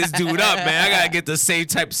pick this dude up, man. I gotta get the same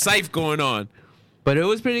type of scythe going on. But it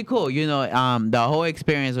was pretty cool. The whole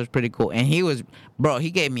experience was pretty cool. And he was, bro,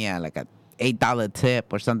 he gave me a $8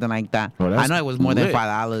 tip or something like that. Oh, that's I know it was more than lit.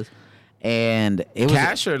 $5. And it was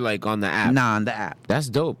Cash or like on the app? Nah, on the app. That's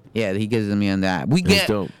dope. Yeah, he gives me on the app. That's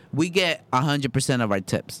dope. We get 100% of our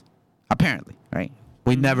tips. Apparently, right?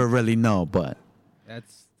 We never really know, but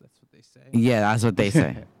That's what they say. yeah, that's what they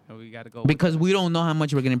say. And we gotta go. Because we don't know how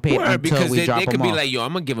much we're getting paid Word, until because we drop they them could be off. like, yo,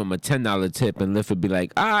 I'm gonna give him a $10 tip, and Lyft would be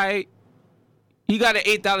like, all right, you got an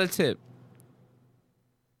 $8 tip.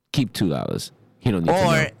 Keep $2. He don't need to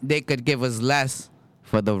Or know. they could give us less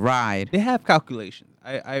for the ride. They have calculations.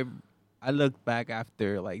 I look back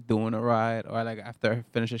after like doing a ride or like after I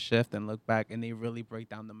finish a shift and look back and they really break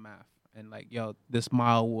down the math and like, yo, this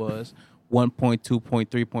mile was 1.2, 0.3,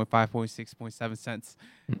 0.5, 0.6, 0.7 cents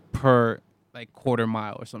per like quarter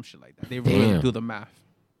mile or some shit like that. They really Damn. do the math.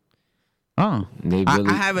 Oh, They I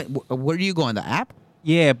really, haven't. Where do you go on the app?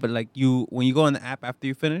 Yeah, but like when you go on the app after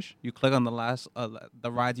you finish, you click on the last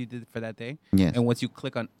the rides you did for that day. Yes. And once you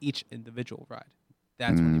click on each individual ride,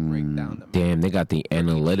 that's when they break down the math. damn, they got the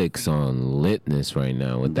analytics on litness right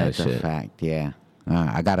now with That's that a shit. fact. Yeah.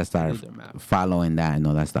 I gotta start Do their math. following that and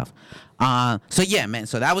all that stuff. So yeah, man.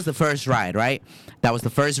 So that was the first ride, right? That was the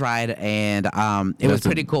first ride, and it was That's a-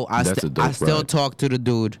 pretty cool. that's a dope I still ride. talk to the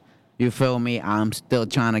dude. You feel me? I'm still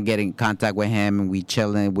trying to get in contact with him, and we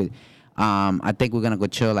chilling with. I think we're gonna go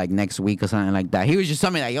chill like next week or something like that. He was just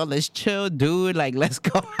telling me like, "Yo, let's chill, dude. Like, let's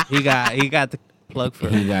go." He got the plug for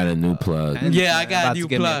He got a new plug. pen. Yeah, I I'm got a about new to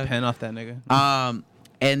get plug. me a pen off that nigga.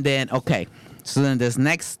 And then okay, so then this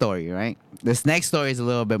next story, right? This next story is a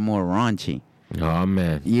little bit more raunchy. Oh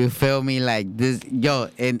man, You feel me? Like this, yo,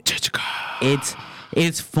 and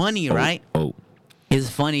It's funny, right? Oh. It's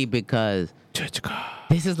funny because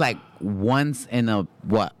this is like once in a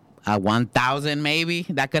 1,000 maybe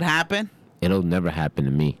that could happen It'll never happen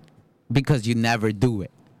to me. because you never do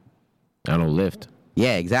it. I don't lift.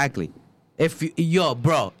 Yeah, exactly. If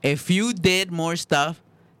you did more stuff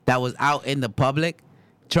that was out in the public,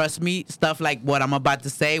 trust me, stuff like what I'm about to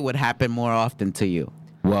say would happen more often to you.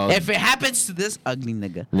 Well, If it happens to this ugly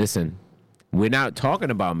nigga, listen, we're not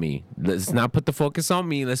talking about me. Let's not put the focus on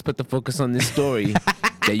me. Let's put the focus on this story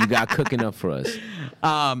that you got cooking up for us.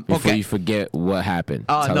 Before you forget what happened.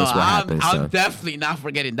 oh Tell no, us what happened, I'm son. definitely not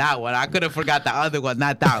forgetting that one. I could have forgot the other one,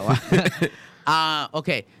 not that one.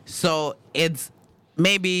 Okay, so it's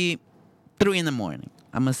maybe 3 in the morning.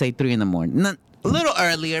 I'm gonna say 3 in the morning. A little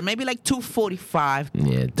earlier, maybe like 2:45,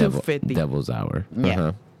 Yeah, 2:50. devil's hour. Yeah.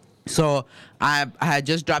 Uh-huh. So I had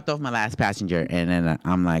just dropped off my last passenger, and then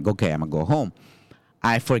I'm like, okay, I'm gonna go home.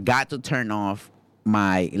 I forgot to turn off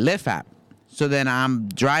my Lyft app, so then I'm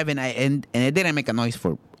driving, and it didn't make a noise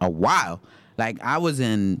for a while. Like I was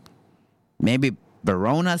in maybe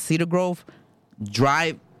Verona, Cedar Grove.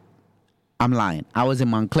 I'm lying. I was in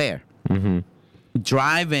Montclair.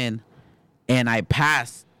 Driving, and I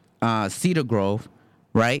passed Cedar Grove,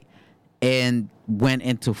 right, and went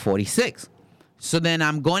into 46. So then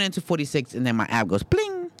I'm going into 46, and then my app goes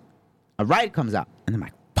bling. A ride comes out, and I'm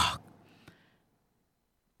like, fuck.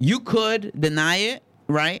 You could deny it,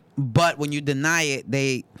 right? But when you deny it,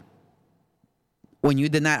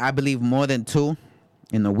 I believe more than 2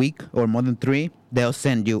 in a week or more than 3, they'll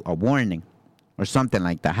send you a warning or something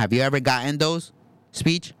like that. Have you ever gotten those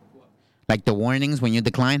speech? Like the warnings when you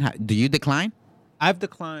decline? Do you decline? I've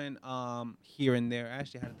declined here and there. I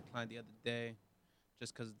actually had to decline the other day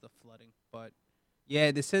just because of the flooding. But yeah,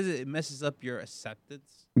 it says it messes up your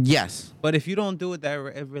acceptance. Yes. But if you don't do it,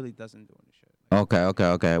 it really doesn't do any shit.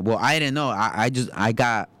 Okay. Well, I didn't know. I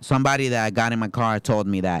got somebody that I got in my car told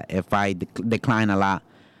me that if I decline a lot,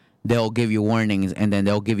 they'll give you warnings and then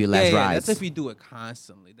they'll give you less rides. That's if you do it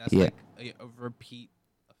constantly. That's like a repeat,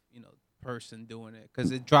 person doing it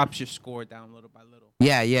because it drops your score down little by little.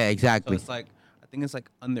 Yeah, So exactly. it's like I think it's like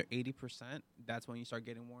under 80%. That's when you start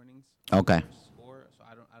getting warnings. Okay. Your score. So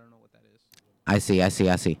I don't know what that is. I see.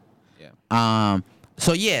 Yeah.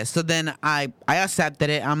 So then I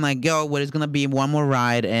accepted it. I'm like, yo, what is gonna be one more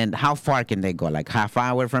ride, and how far can they go? Like half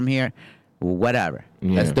hour from here? Whatever.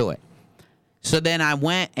 Let's Yeah. do it. So then I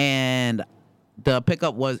went, and the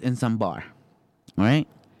pickup was in some bar. Right?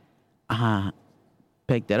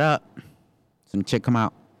 Picked it up. Some chick come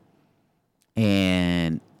out,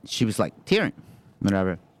 and she was like tearing,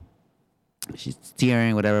 whatever. She's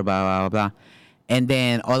tearing, whatever, blah, blah, blah, blah. And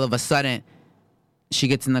then all of a sudden, she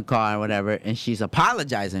gets in the car, whatever, and she's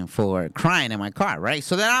apologizing for crying in my car, right?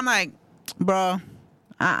 So then I'm like, bro,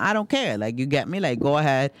 I don't care. Like, you get me? Like, go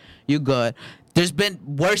ahead. You good. There's been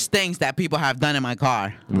worse things that people have done in my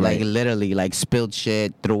car. Right. Like, literally, like, spilled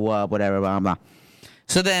shit, threw up, whatever, blah, blah.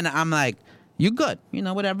 So then I'm like, you good.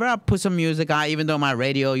 Whatever. I'll put some music on, even though my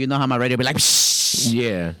radio, you know how my radio be like, shh.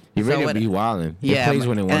 Yeah. You So ready what- to be wildin'. Yeah. It plays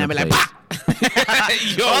when it and I'll wants be to like, play. "Pah!"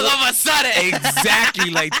 all of a sudden.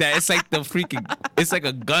 Exactly like that. It's like it's like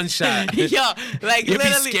a gunshot. Yo, like You be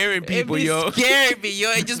literally, scaring people, yo. Scaring me,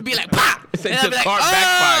 yo. It just be like, pop. It's like And I'd the be like, car oh,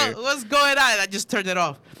 backfired. what's going on? I just turned it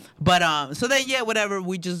off. But so then yeah, whatever.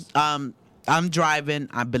 We just I'm driving.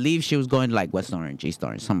 I believe she was going to like West Orange, East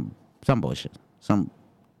Orange, some bullshit, some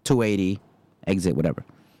 280 exit, whatever.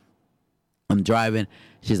 I'm driving.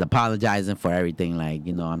 She's apologizing for everything. Like,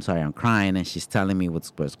 I'm sorry, I'm crying, and she's telling me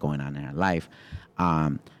what's going on in her life,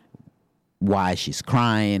 why she's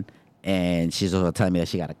crying, and she's also telling me that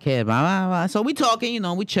she got a kid. Blah, blah, blah. So we talking,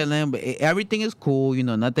 we chilling, but everything is cool.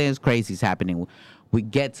 Nothing is crazy is happening. We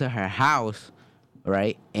get to her house,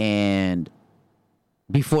 right, and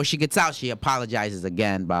before she gets out, she apologizes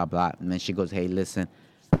again, blah blah, and then she goes, "Hey, listen,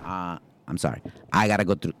 I'm sorry. I gotta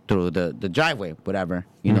go through the driveway, whatever.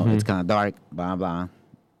 It's kind of dark, blah, blah.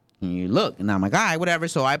 And you look, and I'm like, all right, whatever.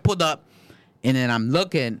 So I pulled up, and then I'm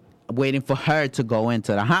looking, waiting for her to go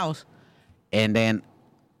into the house. And then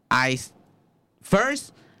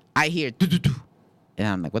first, I hear, doo-doo-doo. And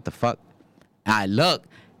I'm like, what the fuck? I look,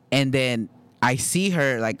 and then I see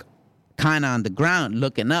her, like, kind of on the ground,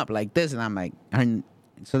 looking up like this. And I'm like,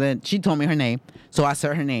 so then she told me her name. So I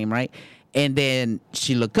said her name, right? And then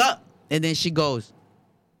she looked up. And then she goes,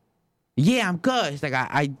 yeah, I'm good. It's like,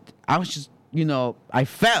 I was just, I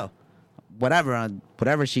fell.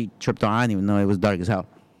 Whatever she tripped on, I didn't even know. It was dark as hell.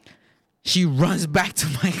 She runs back to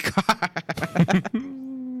my car.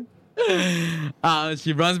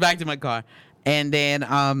 She runs back to my car. And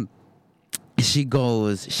then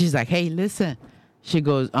she's like, hey, listen, She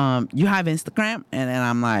goes, you have Instagram? And then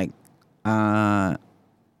I'm like,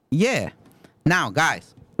 yeah. Now,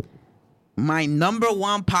 guys, my number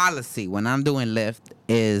one policy when I'm doing Lyft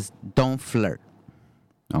is don't flirt.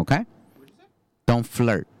 Okay? Don't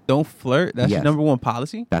flirt. Don't flirt. That's Yes. your number one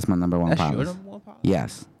policy. That's my number one That's policy. your number one policy.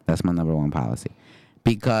 Yes, that's my number one policy.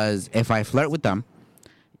 Because if I flirt with them,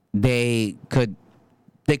 they could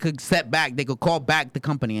step back. They could call back the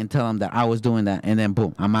company and tell them that I was doing that, and then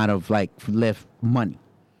boom, I'm out of like Lyft money.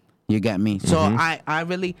 You get me? So I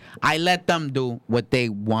let them do what they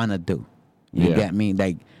wanna do. You Yeah. get me?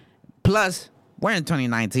 Like, plus we're in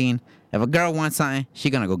 2019. If a girl wants something, she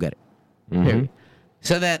gonna go get it. Period.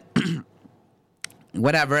 So that.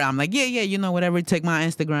 Whatever, I'm like, yeah, you know, whatever, take my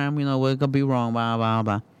Instagram, you know, what could be wrong, blah, blah,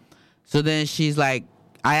 blah. So then she's like,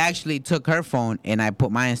 I actually took her phone and I put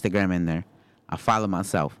my Instagram in there. I follow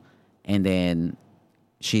myself. And then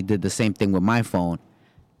she did the same thing with my phone.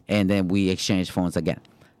 And then we exchanged phones again.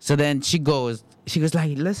 So then she goes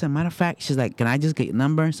like, listen, matter of fact, she's like, can I just get your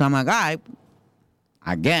number? So I'm like, all right.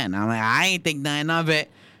 Again, I'm like, I ain't think nothing of it.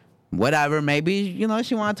 Whatever, maybe, you know,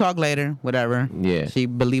 she want to talk later, whatever. Yeah. She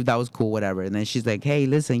believed that was cool, whatever. And then she's like, hey,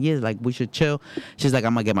 listen, yeah, like, we should chill. She's like,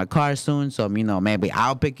 I'm going to get my car soon, so, you know, maybe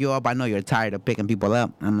I'll pick you up. I know you're tired of picking people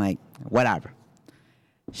up. I'm like, whatever.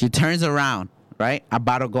 She turns around, right?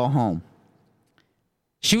 About to go home.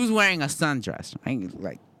 She was wearing a sundress, right?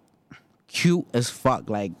 Like, cute as fuck.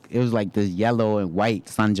 Like, it was like this yellow and white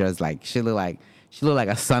sundress. Like, she looked like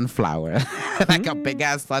a sunflower, like a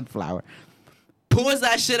big-ass sunflower. Pulls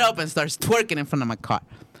that shit up and starts twerking in front of my car.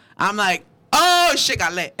 I'm like, oh, shit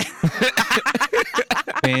got lit.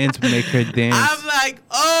 Fans make her dance. I'm like,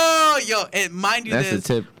 oh, yo, and mind you That's this.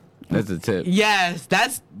 a tip. That's a tip. Yes,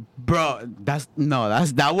 that wasn't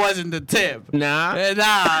the tip. Nah.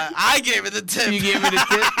 I gave it the tip. You gave it a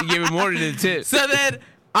tip. You gave it more than a tip. So then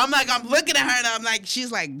I'm looking at her and I'm like,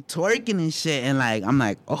 she's like twerking and shit. And like, I'm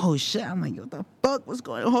like, oh shit. I'm like, what the fuck? What's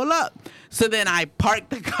going on? Hold up. So then I parked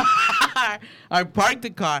the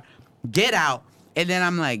car. Get out. And then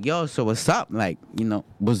I'm like, yo, so what's up? Like, you know,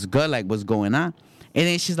 what's good? Like, what's going on? And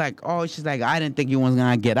then she's like, I didn't think you was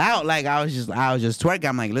gonna get out. Like, I was just twerking.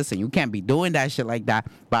 I'm like, listen, you can't be doing that shit like that,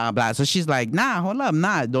 blah, blah. So she's like, nah, hold up,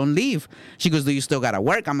 nah, don't leave. She goes, do you still gotta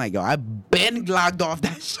work? I'm like, yo, I've been logged off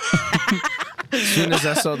that shit. As soon as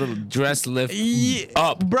I saw the dress lift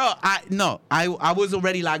up. Bro, I was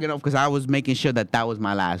already logging off because I was making sure that was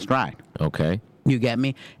my last ride. Okay. You get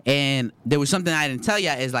me? And there was something I didn't tell you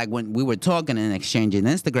is like when we were talking and exchanging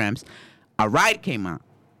Instagrams, a ride came out,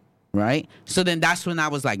 right? So then that's when I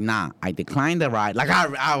was like, nah, I declined the ride. Like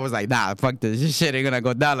I was like, nah, fuck this shit ain't gonna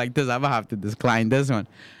go down like this. I'm gonna have to decline this one.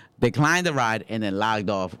 Declined the ride and then logged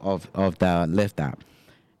off of the Lyft app.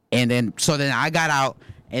 And then so then I got out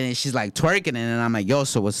and then she's like twerking and then I'm like, yo,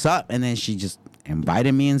 so what's up? And then she just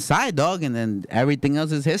invited me inside, dog, and then everything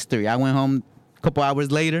else is history. I went home a couple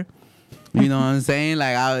hours later. You know what I'm saying?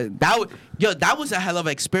 Like that was a hell of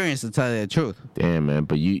an experience, to tell you the truth. Damn, man.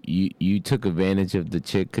 But you took advantage of the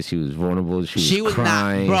chick because she was vulnerable. She was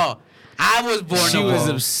crying. not, bro. I was vulnerable. She was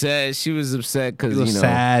upset. She was upset because, you know,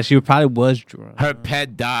 sad. She probably was drunk. her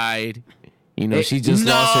pet died. You know, she just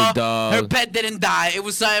lost her dog. Her pet didn't die. It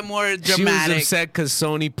was something more dramatic. She was upset because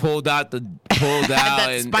Sony pulled out and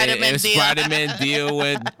Spider-Man deal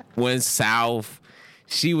went south.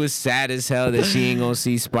 She was sad as hell that she ain't gonna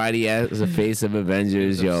see Spidey as the face of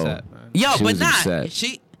Avengers, yo. Upset, Yo, She but was not.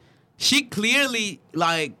 upset. She clearly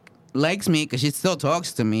like likes me because she still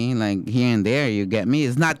talks to me like here and there. You get me?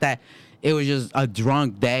 It's not that it was just a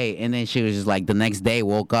drunk day and then she was just like the next day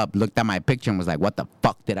woke up, looked at my picture and was like, "What the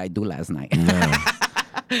fuck did I do last night?" No.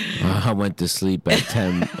 I went to sleep at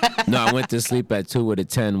 10. No, I went to sleep at 2 with a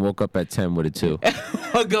 10. Woke up at 10 with a 2.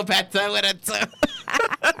 Woke up at 10 with a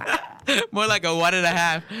 2. More like a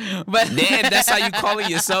 1.5. But Damn, that's how you calling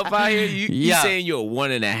yourself out here? You Yeah. saying you're a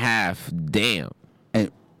 1.5. Damn.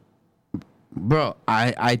 Bro,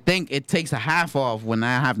 I think it takes a half off when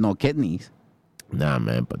I have no kidneys. Nah,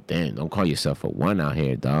 man, but damn, don't call yourself a 1 out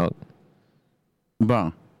here, dog.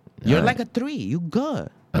 Bro, you're Nah. like a 3. You good.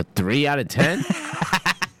 A 3 out of 10?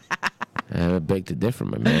 I beg to differ,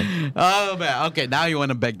 my man. Oh, man. Okay, now you want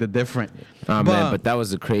to beg the different. Man, but that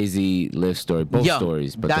was a crazy Lyft story. Both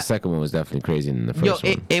stories, but the second one was definitely crazier than the first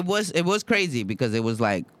one. It was crazy because it was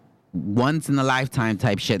like once in a lifetime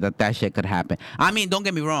type shit that shit could happen. I mean, don't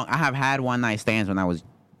get me wrong. I have had one night stands when I was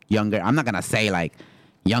younger. I'm not gonna say like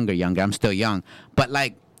younger. I'm still young, but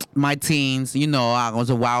like my teens, you know, I was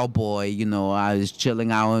a wild boy. You know, I was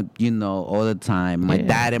chilling out, you know, all the time. My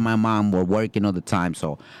dad and my mom were working all the time,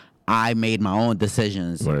 so I made my own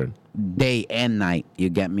decisions Word. day and night. You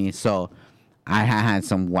get me? So I had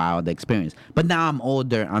some wild experience. But now I'm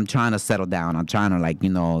older. I'm trying to settle down. I'm trying to like,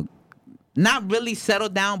 not really settle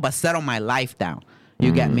down, but settle my life down.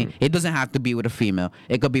 You get me? It doesn't have to be with a female.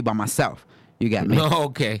 It could be by myself. You get me? No,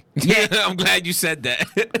 okay. Yeah. I'm glad you said that.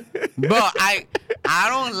 Bro, I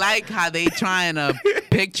don't like how they trying to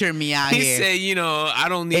picture me out He here. said, I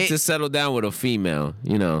don't need to settle down with a female,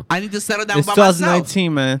 I need to settle down It's by myself.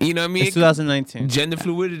 2019, man. You know what I mean? It's 2019. Gender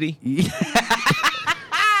fluidity. He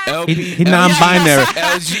LP, non-binary.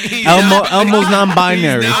 LG. Elmo's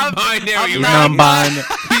non-binary. He's non-binary. He's right? non-binary.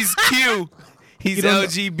 He's Q. He's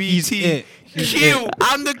LGBT. He's it. Q.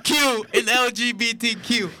 I'm the Q in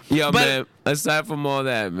LGBTQ. Yo, But- man, aside from all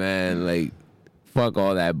that, man, like, fuck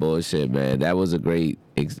all that bullshit, man. That was a great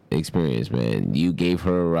experience, man. You gave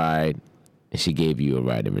her a ride, and she gave you a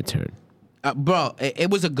ride in return. Bro, it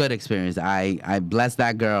was a good experience. I blessed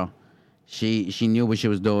that girl. She knew what she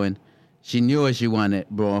was doing. She knew what she wanted,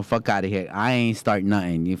 bro. Fuck out of here. I ain't start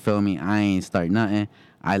nothing. You feel me? I ain't start nothing.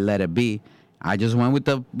 I let it be. I just went with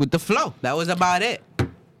the flow. That was about it.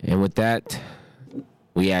 And with that,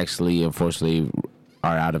 we actually, unfortunately,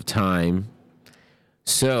 are out of time.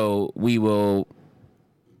 So we will.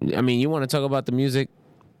 I mean, you want to talk about the music?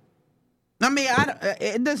 I mean,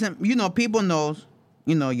 it doesn't. People knows.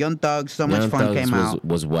 Young Thug, So Much Young Fun Thugs came out.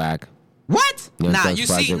 was whack. What? Young Nah, Thug's you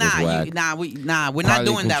see, project was whack. we're not Quality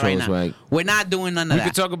doing that right Control's now. whack. We're not doing none of We that.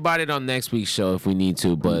 could talk about it on next week's show if we need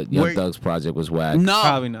to, but Young We're- Thug's project was whack. No,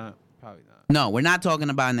 Probably not. no, we're not talking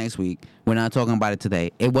about it next week. We're not talking about it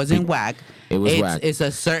today. It wasn't whack. It was it's, whack. It's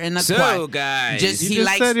a certain So, guys, Just You he just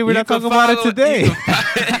likes. said we're not can talking about it follow- today.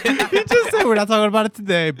 you You just said we're not talking about it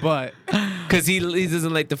today, but Because he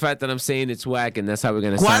doesn't like the fact that I'm saying it's whack, and that's how we're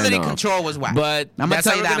going to Quality sign off. Control was whack. But I'm gonna that's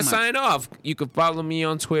tell how you we're that going to much. sign off. You can follow me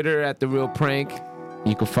on Twitter at The Real Prank.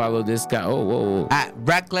 You can follow this guy. Oh, whoa. At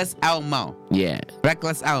Reckless Elmo. Yeah.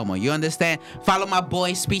 Reckless Elmo. You understand? Follow my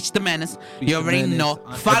boy Speech the Menace. Speech You the already Menace know.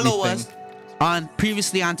 on Follow everything. us on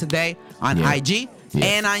Previously on Today on Yeah. IG Yeah.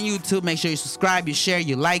 and on YouTube. Make sure you subscribe, you share,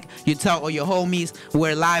 you like, you tell all your homies.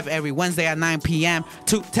 We're live every Wednesday at 9 p.m.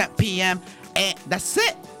 to 10 p.m. And that's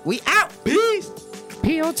it. We out. Peace.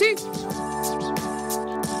 POT.